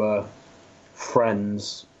players who are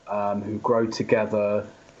friends, who grow together,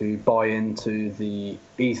 who buy into the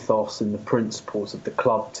ethos and the principles of the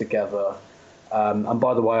club together. And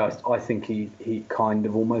by the way, I think he kind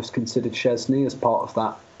of almost considered Szczesny as part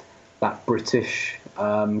of that British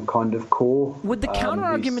kind of core. Would the counter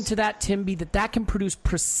argument to that, Tim, be that can produce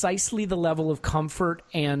precisely the level of comfort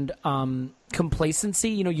and complacency?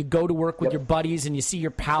 You go to work with your buddies and you see your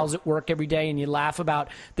pals at work every day and you laugh about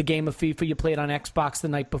the game of FIFA you played on Xbox the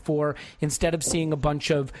night before, instead of seeing a bunch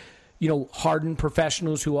of hardened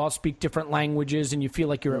professionals who all speak different languages and you feel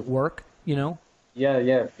like you're at work,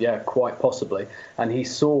 Yeah, quite possibly. And he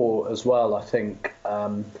saw as well, I think,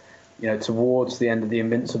 towards the end of the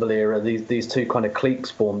Invincible era, these two kind of cliques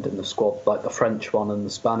formed in the squad, like the French one and the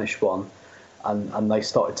Spanish one, and they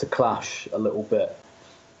started to clash a little bit.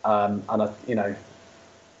 And I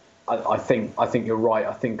think you're right.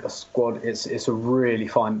 I think a squad it's a really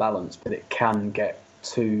fine balance, but it can get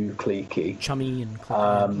too cliquey, chummy and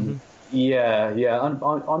cliquey. Yeah. And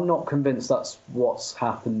I'm not convinced that's what's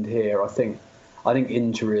happened here. I think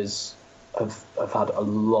injuries have had a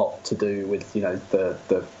lot to do with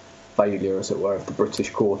the failure, as it were, of the British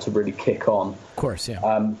core to really kick on. Of course,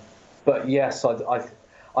 yeah. But yes,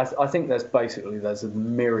 I think there's a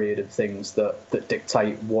myriad of things that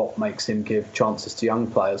dictate what makes him give chances to young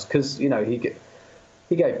players. Because he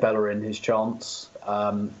gave Bellerin his chance.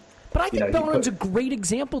 But I think Bellerin's a great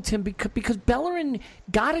example, Tim, because Bellerin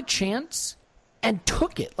got a chance and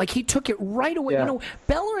took it. Like, he took it right away. Yeah. You know,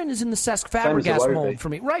 Bellerin is in the Cesc Fabregas mold for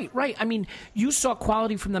me. Right. I mean, you saw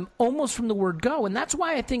quality from them almost from the word go, and that's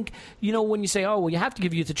why I think, you know, when you say, oh, well, you have to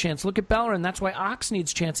give youth a chance, look at Bellerin. That's why Ox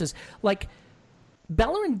needs chances. Like,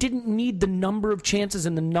 Bellerin didn't need the number of chances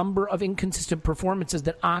and the number of inconsistent performances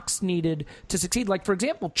that Ox needed to succeed. Like, for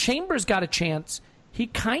example, Chambers got a chance. He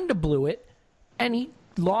kind of blew it, and he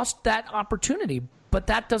lost that opportunity. But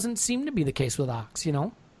that doesn't seem to be the case with Ox, you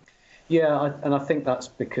know? Yeah, and I think that's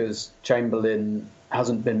because Chamberlain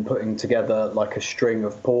hasn't been putting together like a string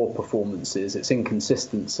of poor performances. It's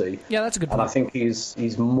inconsistency. Yeah, that's a good point. And I think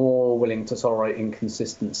he's more willing to tolerate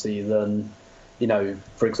inconsistency than, you know,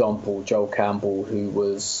 for example, Joel Campbell, who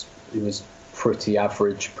was pretty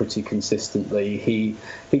average, pretty consistently. He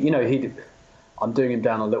I'm doing him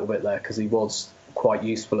down a little bit there because he was quite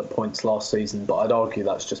useful at points last season, but I'd argue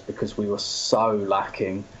that's just because we were so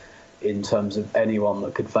lacking in terms of anyone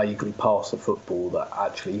that could vaguely pass a football that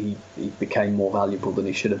actually he became more valuable than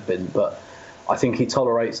he should have been. But I think he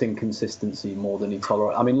tolerates inconsistency more than he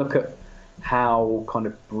tolerates. I mean, look at how kind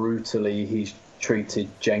of brutally he's treated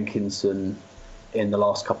Jenkinson in the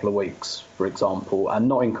last couple of weeks, for example, and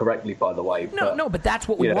not incorrectly, by the way. But that's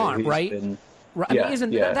what we want, right? Right. I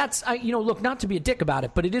mean, Yeah. that's look, not to be a dick about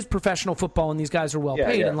it, but it is professional football, and these guys are well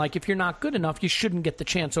paid. Yeah. And like, if you're not good enough, you shouldn't get the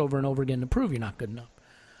chance over and over again to prove you're not good enough.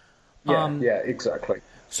 Yeah, exactly.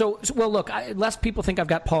 So well, look, lest people think I've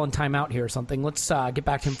got Paul in timeout here or something, let's get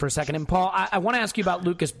back to him for a second. And Paul, I want to ask you about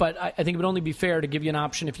Lucas, but I think it would only be fair to give you an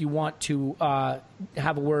option if you want to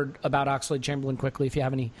have a word about Oxlade-Chamberlain quickly, if you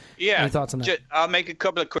have any thoughts on that. I'll make a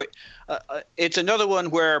couple of quick. It's another one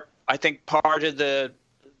where I think part of the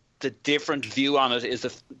different view on it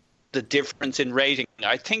is the difference in rating.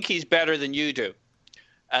 I think he's better than you do,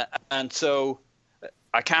 and so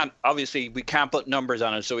we can't put numbers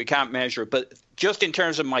on it, so we can't measure it. But just in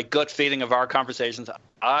terms of my gut feeling of our conversations,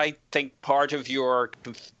 I think part of your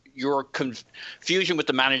confusion with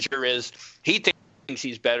the manager is he thinks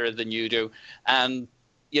he's better than you do, and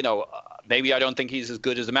you know, maybe I don't think he's as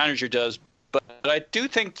good as the manager does. But I do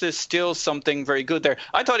think there's still something very good there.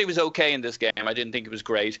 I thought he was okay in this game. I didn't think it was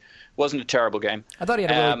great. Wasn't a terrible game. I thought he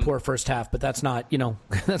had a really poor first half, but that's not, you know,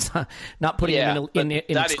 that's not putting him in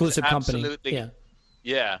exclusive company.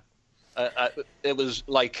 Yeah. It was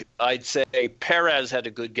like, I'd say Perez had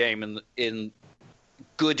a good game in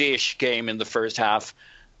goodish game in the first half.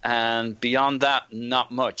 And beyond that, not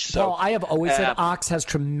much. So, Paul, I have always said Ox has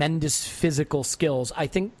tremendous physical skills. I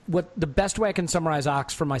think what the best way I can summarize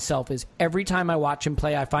Ox for myself is every time I watch him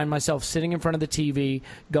play, I find myself sitting in front of the TV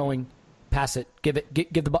going, pass it, give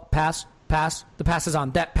the ball, pass, the pass is on.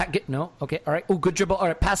 That no, okay, all right, oh, good dribble, all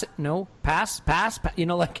right, pass it, no, pass, you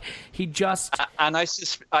know, like he just. And I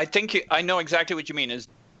think I know exactly what you mean is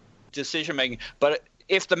decision making, but.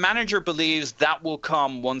 If the manager believes that will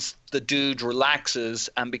come once the dude relaxes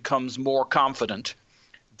and becomes more confident,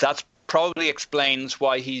 that probably explains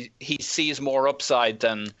why he sees more upside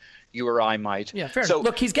than you or I might. Yeah, fair enough.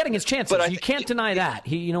 Look, he's getting his chances. You can't deny that.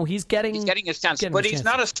 He's getting his chances. But he's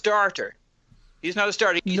not a starter. He's not a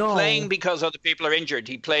starter. He's playing because other people are injured.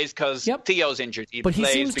 He plays because Theo's injured. But he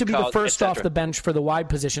seems to be the first off the bench for the wide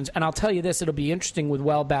positions. And I'll tell you this, it'll be interesting with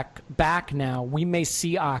Welbeck back now. We may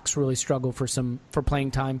see Ox really struggle for playing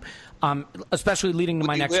time, especially leading to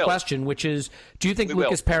my next question, which is, do you think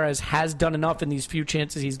Lucas Perez has done enough in these few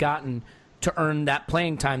chances he's gotten to earn that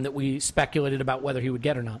playing time that we speculated about whether he would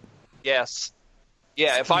get or not? Yes.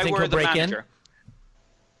 Yeah, if I were the manager,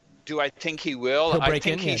 do I think he will? I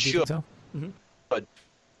think he should. So? Mm-hmm.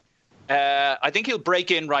 I think he'll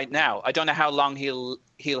break in right now. I don't know how long he'll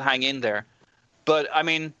hang in there, but I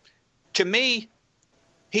mean, to me,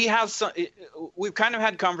 he has. We've kind of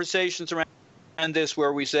had conversations around this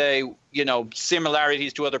where we say, you know,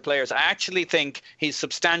 similarities to other players. I actually think he's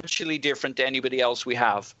substantially different to anybody else we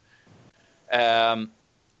have. And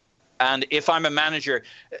if I'm a manager,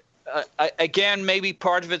 again, maybe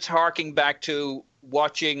part of it's harking back to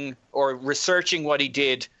watching or researching what he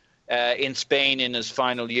did in Spain in his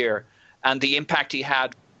final year and the impact he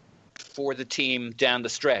had for the team down the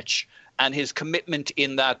stretch and his commitment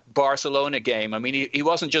in that Barcelona game. I mean, he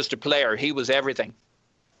wasn't just a player, he was everything.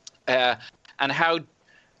 And how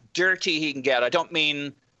dirty he can get. I don't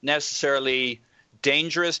mean necessarily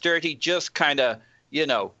dangerous dirty, just kind of, you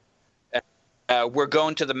know, we're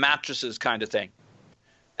going to the mattresses kind of thing.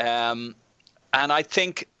 And I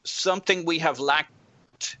think something we have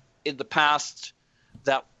lacked in the past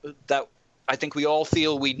that I think we all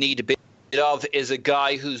feel we need a bit of is a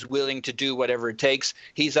guy who's willing to do whatever it takes.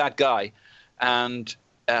 He's that guy. And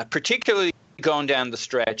particularly going down the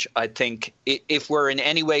stretch, I think if we're in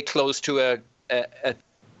any way close to a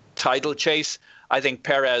title chase, I think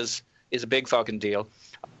Perez is a big fucking deal.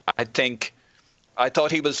 I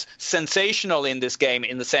thought he was sensational in this game,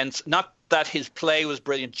 in the sense, not that his play was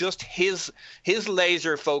brilliant, just his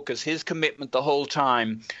laser focus, his commitment the whole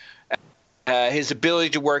time, his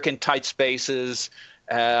ability to work in tight spaces,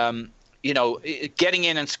 getting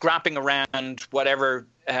in and scrapping around whatever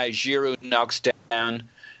Giroud knocks down.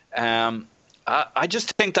 I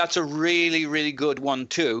just think that's a really, really good one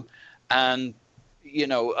too. And,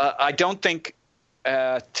 I don't think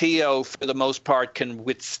Theo, for the most part, can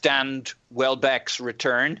withstand Welbeck's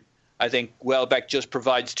return. I think Welbeck just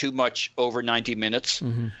provides too much over 90 minutes.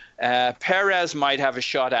 Mm-hmm. Perez might have a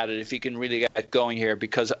shot at it if he can really get going here,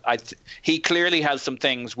 because he clearly has some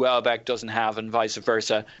things Welbeck doesn't have, and vice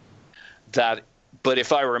versa. But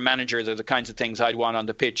if I were a manager, they're the kinds of things I'd want on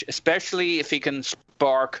the pitch, especially if he can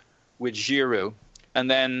spark with Giroud. And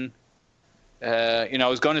then, I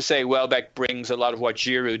was going to say Welbeck brings a lot of what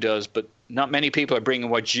Giroud does, but not many people are bringing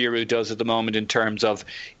what Giroud does at the moment in terms of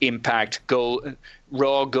impact,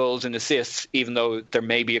 raw goals and assists, even though there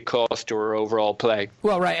may be a cost to our overall play.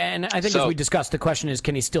 Well, right, and I think as we discussed, the question is,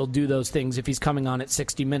 can he still do those things if he's coming on at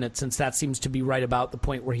 60 minutes, since that seems to be right about the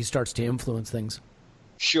point where he starts to influence things.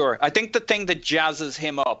 Sure. I think the thing that jazzes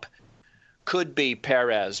him up could be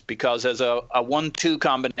Perez, because as a 1-2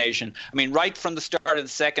 combination, right from the start of the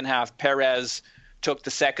second half, Perez took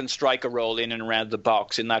the second striker role in and around the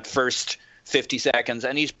box in that first 50 seconds.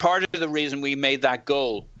 And he's part of the reason we made that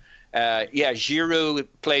goal. Giroud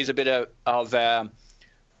plays a bit of the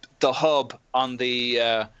hub on the,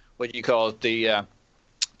 the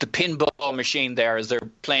pinball machine there as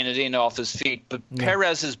they're playing it in off his feet. But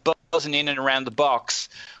Perez is buzzing in and around the box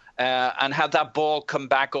and had that ball come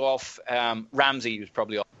back off Ramsey. He was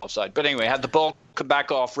probably offside. But anyway, had the ball come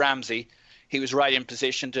back off Ramsey. He was right in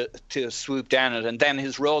position to swoop down it. And then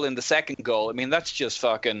his role in the second goal, that's just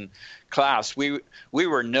fucking class. We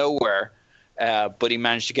were nowhere, but he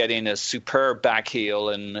managed to get in a superb back heel,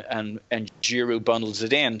 and Giroud bundles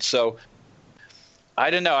it in. So I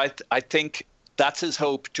don't know. I think that's his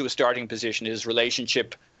hope to a starting position, his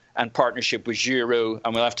relationship and partnership with Giroud.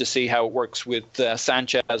 And we'll have to see how it works with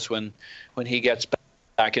Sanchez when he gets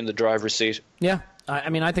back in the driver's seat. Yeah.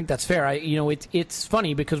 I think that's fair. It's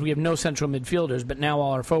funny because we have no central midfielders, but now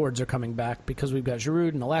all our forwards are coming back because we've got Giroud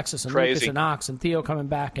and Alexis and Lucas and Ox and Theo coming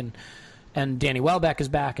back, and Danny Welbeck is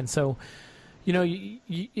back. And so, we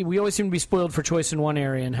always seem to be spoiled for choice in one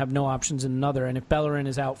area and have no options in another. And if Bellerin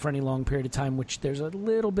is out for any long period of time, which there's a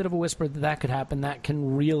little bit of a whisper that could happen, that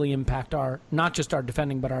can really impact not just our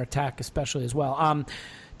defending, but our attack especially as well.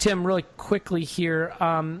 Tim, really quickly here,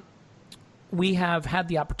 we have had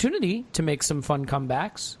the opportunity to make some fun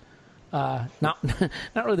comebacks. Not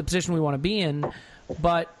really the position we want to be in,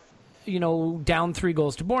 but, down 3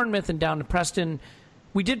 goals to Bournemouth and down to Preston.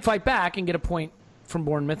 We did fight back and get a point from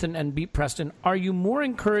Bournemouth and beat Preston. Are you more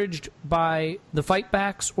encouraged by the fight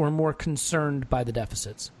backs or more concerned by the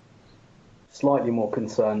deficits? Slightly more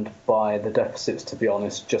concerned by the deficits, to be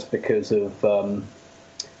honest, just because of...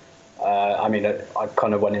 I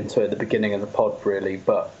kind of went into it at the beginning of the pod, really,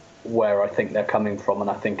 but where I think they're coming from, and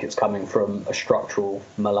I think it's coming from a structural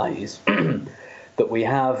malaise that we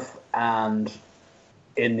have, and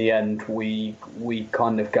in the end we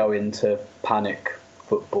kind of go into panic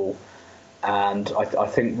football, and I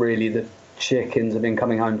think really the chickens have been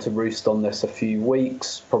coming home to roost on this a few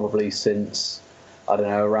weeks, probably since, I don't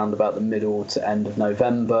know, around about the middle to end of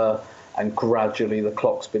November, and gradually the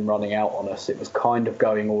clock's been running out on us. It was kind of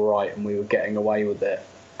going all right and we were getting away with it,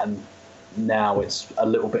 and now it's a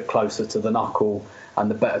little bit closer to the knuckle and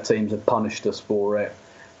the better teams have punished us for it.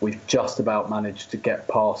 We've just about managed to get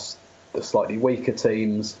past the slightly weaker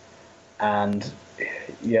teams, and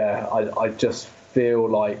I just feel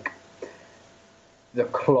like the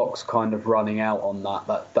clock's kind of running out on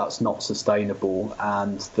that's not sustainable,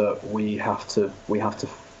 and that we have to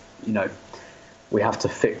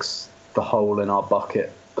fix the hole in our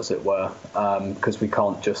bucket, as it were, because we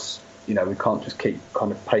can't just keep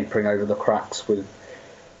kind of papering over the cracks with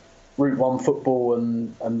Route 1 football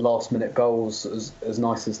and last-minute goals, as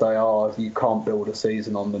nice as they are. You can't build a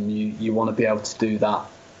season on them. You want to be able to do that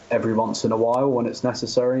every once in a while when it's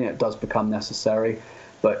necessary. It does become necessary,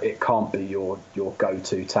 but it can't be your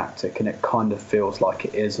go-to tactic, and it kind of feels like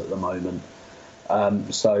it is at the moment.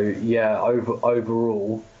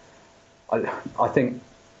 Overall, I think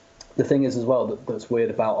the thing is as well that's weird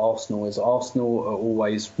about Arsenal is Arsenal are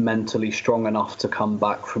always mentally strong enough to come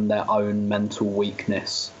back from their own mental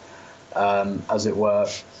weakness, as it were.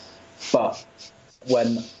 But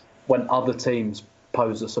when other teams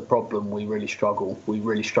pose us a problem, we really struggle. We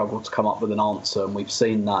really struggle to come up with an answer, and we've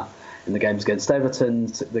seen that in the games against Everton,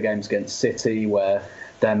 the games against City, where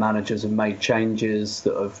their managers have made changes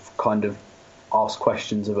that have kind of asked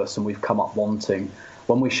questions of us, and we've come up wanting.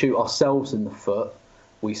 When we shoot ourselves in the foot,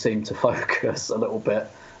 we seem to focus a little bit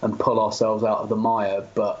and pull ourselves out of the mire.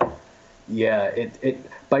 But yeah, it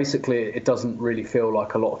basically it doesn't really feel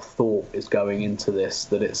like a lot of thought is going into this.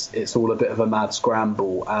 That it's all a bit of a mad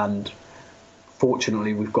scramble, and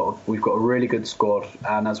fortunately we've got a really good squad,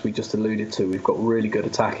 and as we just alluded to, we've got really good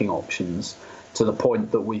attacking options to the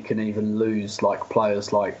point that we can even lose like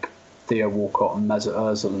players like Theo Walcott and Mesut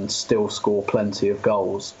Ozil and still score plenty of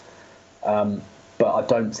goals. But I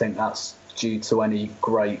don't think that's due to any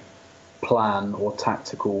great plan or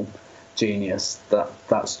tactical genius.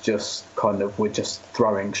 That's just kind of, we're just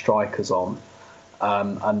throwing strikers on,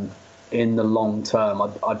 and in the long term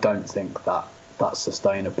I don't think that's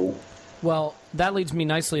sustainable. Well, that leads me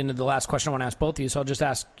nicely into the last question I want to ask both of you, so I'll just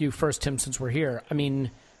ask you first, Tim, since we're here. I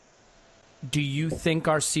mean, do you think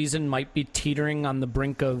our season might be teetering on the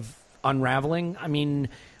brink of unraveling? I mean,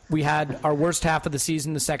 we had our worst half of the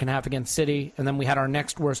season, the second half against City, and then we had our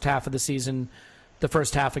next worst half of the season, the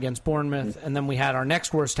first half against Bournemouth, and then we had our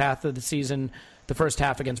next worst half of the season, the first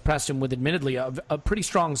half against Preston, with admittedly a pretty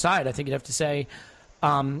strong side, I think you'd have to say.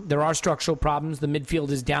 There are structural problems. The midfield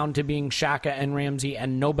is down to being Xhaka and Ramsey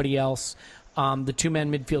and nobody else. The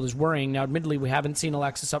two-man midfield is worrying. Now, admittedly, we haven't seen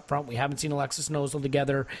Alexis up front. We haven't seen Alexis and Ozil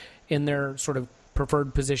together in their sort of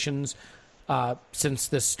preferred positions since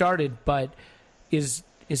this started. But is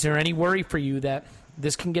there any worry for you that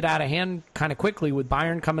this can get out of hand kind of quickly with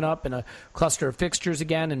Bayern coming up and a cluster of fixtures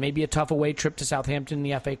again and maybe a tough away trip to Southampton in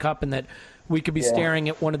the FA Cup, and that we could be staring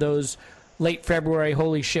at one of those late February,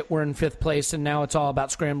 holy shit, we're in fifth place and now it's all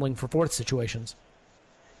about scrambling for fourth situations?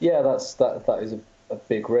 Yeah, that is a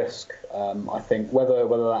big risk. I think whether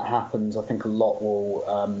that happens, I think a lot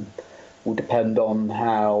will depend on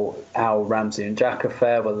how Ramsey and Xhaka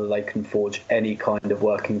fare, whether they can forge any kind of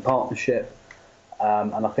working partnership.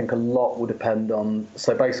 And I think a lot will depend on...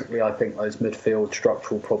 So basically, I think those midfield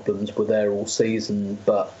structural problems were there all season,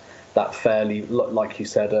 but that fairly, like you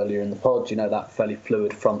said earlier in the pod, that fairly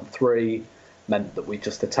fluid front three meant that we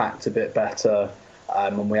just attacked a bit better,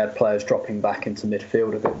 and we had players dropping back into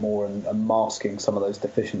midfield a bit more and masking some of those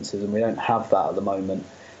deficiencies, and we don't have that at the moment.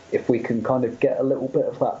 If we can kind of get a little bit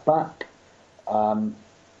of that back,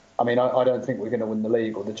 I don't think we're going to win the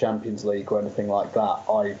league or the Champions League or anything like that.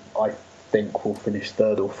 I think we'll finish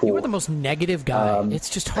third or fourth. You were the most negative guy. It's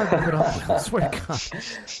just hard to put up with, I swear to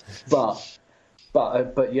God.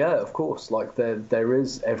 But yeah, of course, like there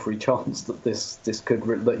is every chance that this could,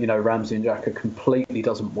 Ramsey and Xhaka completely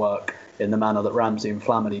doesn't work in the manner that Ramsey and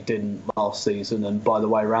Flamini didn't last season. And by the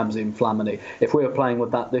way, Ramsey and Flamini, if we were playing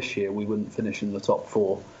with that this year, we wouldn't finish in the top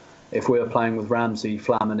four. If we were playing with Ramsey,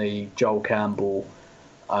 Flamini, Joel Campbell,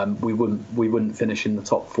 we wouldn't finish in the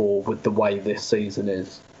top four with the way this season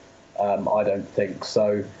is. I don't think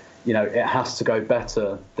so. It has to go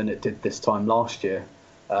better than it did this time last year.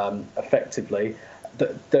 Effectively,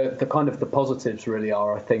 the kind of the positives really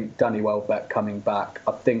are, I think, Danny Welbeck coming back.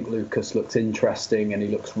 I think Lucas looks interesting and he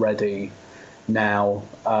looks ready now.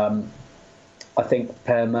 I think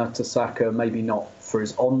Per Mertesacker, maybe not for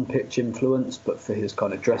his on-pitch influence, but for his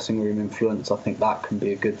kind of dressing room influence, I think that can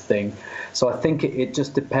be a good thing. So I think it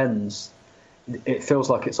just depends. It feels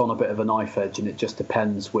like it's on a bit of a knife edge, and it just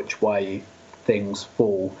depends which way things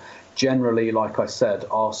fall. Generally, like I said,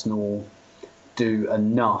 Arsenal do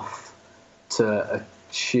enough to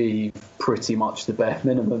achieve pretty much the bare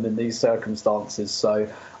minimum in these circumstances. So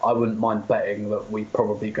I wouldn't mind betting that we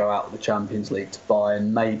probably go out of the Champions League to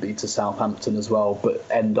Bayern, maybe to Southampton as well, but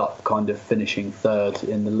end up kind of finishing third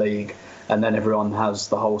in the league. And then everyone has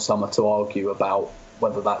the whole summer to argue about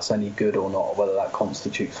whether that's any good or not, whether that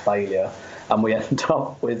constitutes failure. And we end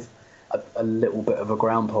up with a little bit of a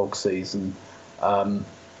groundhog season.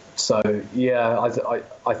 So yeah,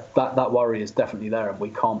 that worry is definitely there, and we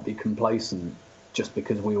can't be complacent just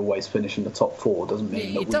because we always finish in the top four. Doesn't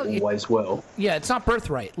mean that we always will. Yeah, it's not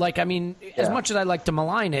birthright. As much as I like to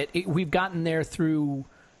malign it, we've gotten there through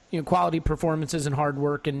quality performances and hard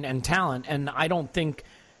work and talent, and I don't think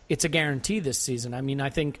it's a guarantee this season. I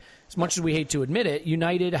think, as much as we hate to admit it,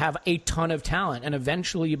 United have a ton of talent, and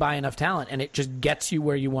eventually you buy enough talent, and it just gets you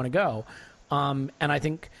where you want to go. And I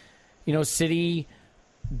think, City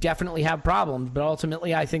definitely have problems, but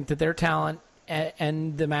ultimately I think that their talent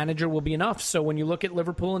and the manager will be enough. So when you look at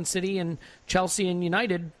Liverpool and City and Chelsea and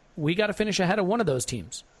United, we got to finish ahead of one of those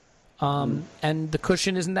teams. And the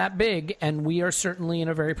cushion isn't that big, and we are certainly in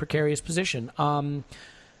a very precarious position.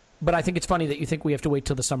 But I think it's funny that you think we have to wait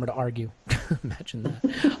till the summer to argue. Imagine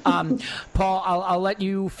that. Paul, I'll let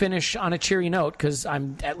you finish on a cheery note because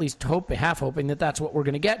I'm at least half hoping that that's what we're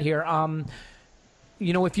going to get here.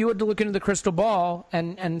 If you had to look into the crystal ball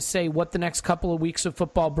and say what the next couple of weeks of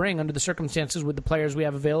football bring under the circumstances with the players we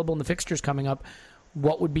have available and the fixtures coming up,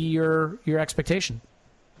 what would be your expectation?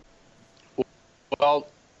 Well,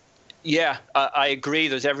 yeah, I agree.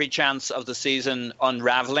 There's every chance of the season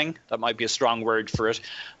unraveling. That might be a strong word for it.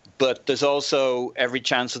 But there's also every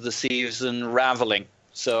chance of the season raveling.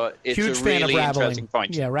 So it's Huge a really interesting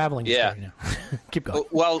point. Yeah, raveling. Yeah. Keep going.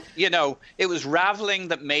 Well, it was raveling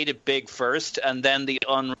that made it big first, and then the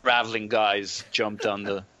unraveling guys jumped on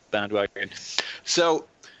the bandwagon. So,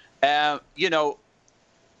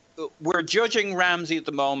 we're judging Ramsey at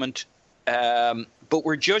the moment, but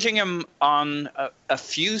we're judging him on a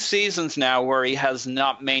few seasons now where he has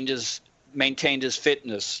not maintained his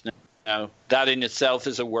fitness. Now, that in itself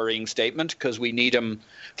is a worrying statement because we need him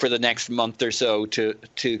for the next month or so to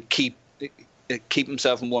keep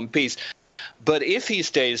himself in one piece. But if he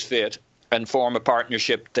stays fit and form a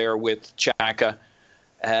partnership there with Xhaka,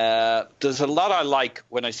 there's a lot I like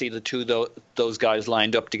when I see the two those guys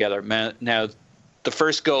lined up together. Now, the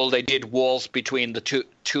first goal they did waltz between the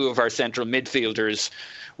two of our central midfielders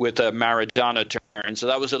with a Maradona turn, so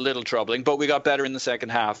that was a little troubling. But we got better in the second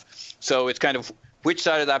half. So it's kind of which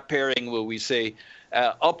side of that pairing will we see?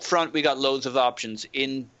 Up front, we got loads of options.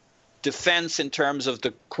 In defence, in terms of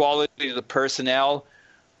the quality of the personnel,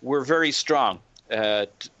 we're very strong.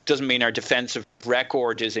 Doesn't mean our defensive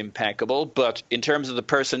record is impeccable, but in terms of the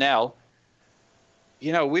personnel,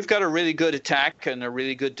 we've got a really good attack and a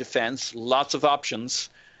really good defence. Lots of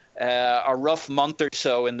options. A rough month or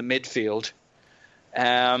so in the midfield.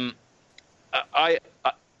 I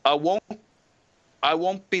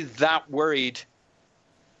won't be that worried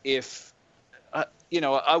if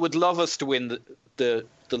I would love us to win the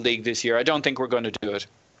league this year. I don't think we're going to do it,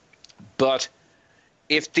 but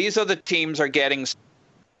if these other teams are getting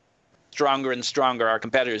stronger and stronger, our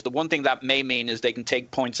competitors, the one thing that may mean is they can take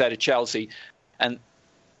points out of Chelsea, and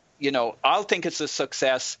I'll think it's a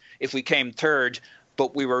success if we came third,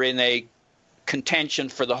 but we were in a contention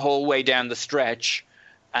for the whole way down the stretch.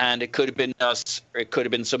 And it could have been us, or it could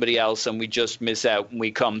have been somebody else, and we just miss out and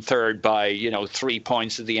we come third by 3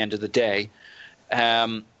 points at the end of the day.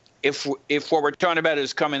 If what we're talking about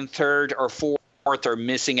is coming third or fourth or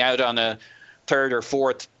missing out on a third or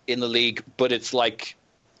fourth in the league, but it's like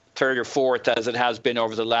third or fourth as it has been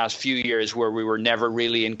over the last few years where we were never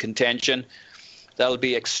really in contention, that'll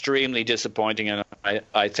be extremely disappointing, and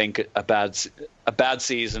I think a bad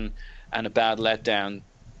season and a bad letdown.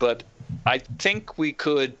 But I think we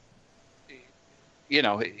could,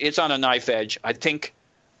 it's on a knife edge. I think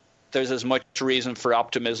there's as much reason for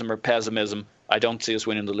optimism or pessimism. I don't see us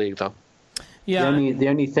winning the league, though. Yeah. The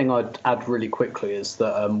only thing I'd add really quickly is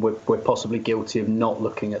that we're possibly guilty of not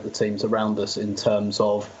looking at the teams around us in terms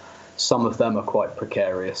of some of them are quite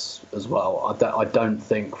precarious as well. I don't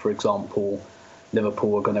think, for example,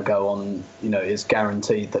 Liverpool are going to go on, it's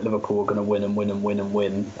guaranteed that Liverpool are going to win and win and win and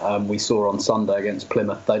win. We saw on Sunday against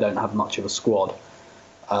Plymouth, they don't have much of a squad.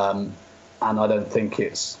 And I don't think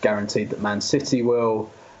it's guaranteed that Man City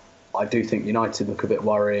will. I do think United look a bit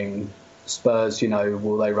worrying. Spurs,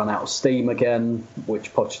 will they run out of steam again,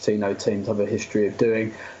 which Pochettino teams have a history of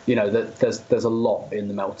doing? There's a lot in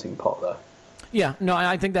the melting pot there. Yeah, no,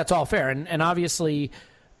 I think that's all fair. And obviously,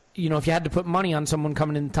 if you had to put money on someone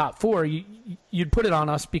coming in the top four, you'd put it on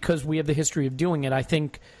us because we have the history of doing it. I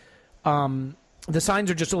think the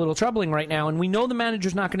signs are just a little troubling right now, and we know the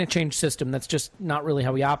manager's not going to change system. That's just not really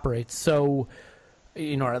how he operates. So,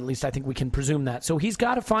 or at least I think we can presume that. So he's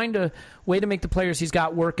got to find a way to make the players he's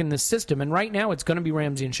got work in this system. And right now it's going to be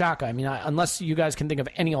Ramsey and Xhaka. I mean, unless you guys can think of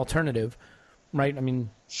any alternative, right? I mean,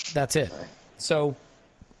 that's it. So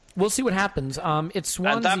we'll see what happens. It's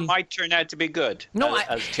Swansea. And that might turn out to be good. No,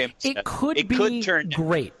 as Tim said. It could turn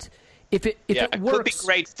great. If it works, could be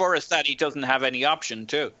great for us that he doesn't have any option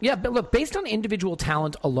too. Yeah, but look, based on individual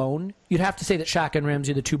talent alone, you'd have to say that Xhaka and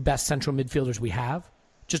Ramsey are the two best central midfielders we have,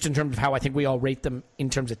 just in terms of how I think we all rate them in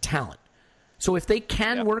terms of talent. So if they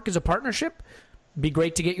can work as a partnership, be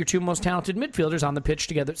great to get your two most talented midfielders on the pitch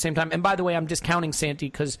together at the same time. And by the way, I'm discounting Santi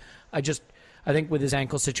because I think with his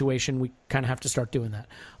ankle situation, we kind of have to start doing that.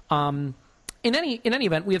 In any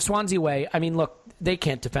event, we have Swansea away. I mean, look, they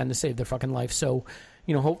can't defend to save their fucking life. So,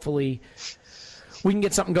 hopefully we can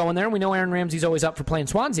get something going there. We know Aaron Ramsey's always up for playing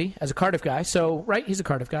Swansea as a Cardiff guy. So, right, he's a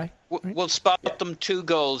Cardiff guy. Right? We'll spot them 2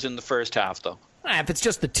 goals in the first half, though. If it's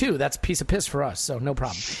just the 2, that's a piece of piss for us. So, no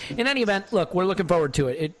problem. In any event, look, we're looking forward to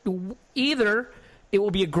it. Either it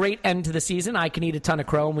will be a great end to the season. I can eat a ton of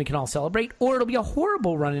crow and we can all celebrate. Or it'll be a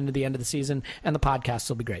horrible run into the end of the season and the podcasts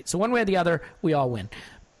will be great. So one way or the other, we all win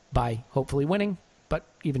by hopefully winning, but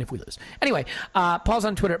even if we lose. Anyway, Paul's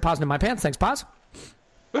on Twitter at Paz in My Pants. Thanks, Paz.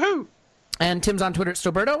 Woohoo! And Tim's on Twitter at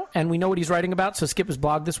Stoberto, and we know what he's writing about, so skip his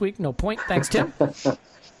blog this week. No point. Thanks, Tim.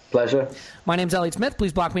 Pleasure. My name's Elliot Smith.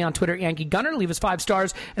 Please block me on Twitter at Yankee Gunner. Leave us 5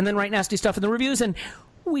 stars, and then write nasty stuff in the reviews. And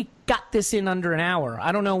we got this in under an hour.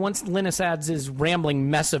 I don't know, once Linus adds his rambling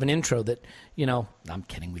mess of an intro that, I'm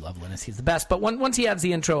kidding. We love Linus. He's the best. But once he adds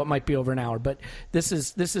the intro, it might be over an hour. But this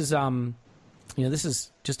is this is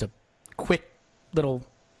just a quick little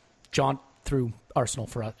jaunt through Arsenal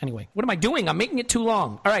for us. Anyway, what am I doing? I'm making it too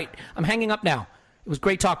long. All right, I'm hanging up now. It was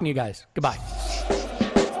great talking to you guys. Goodbye.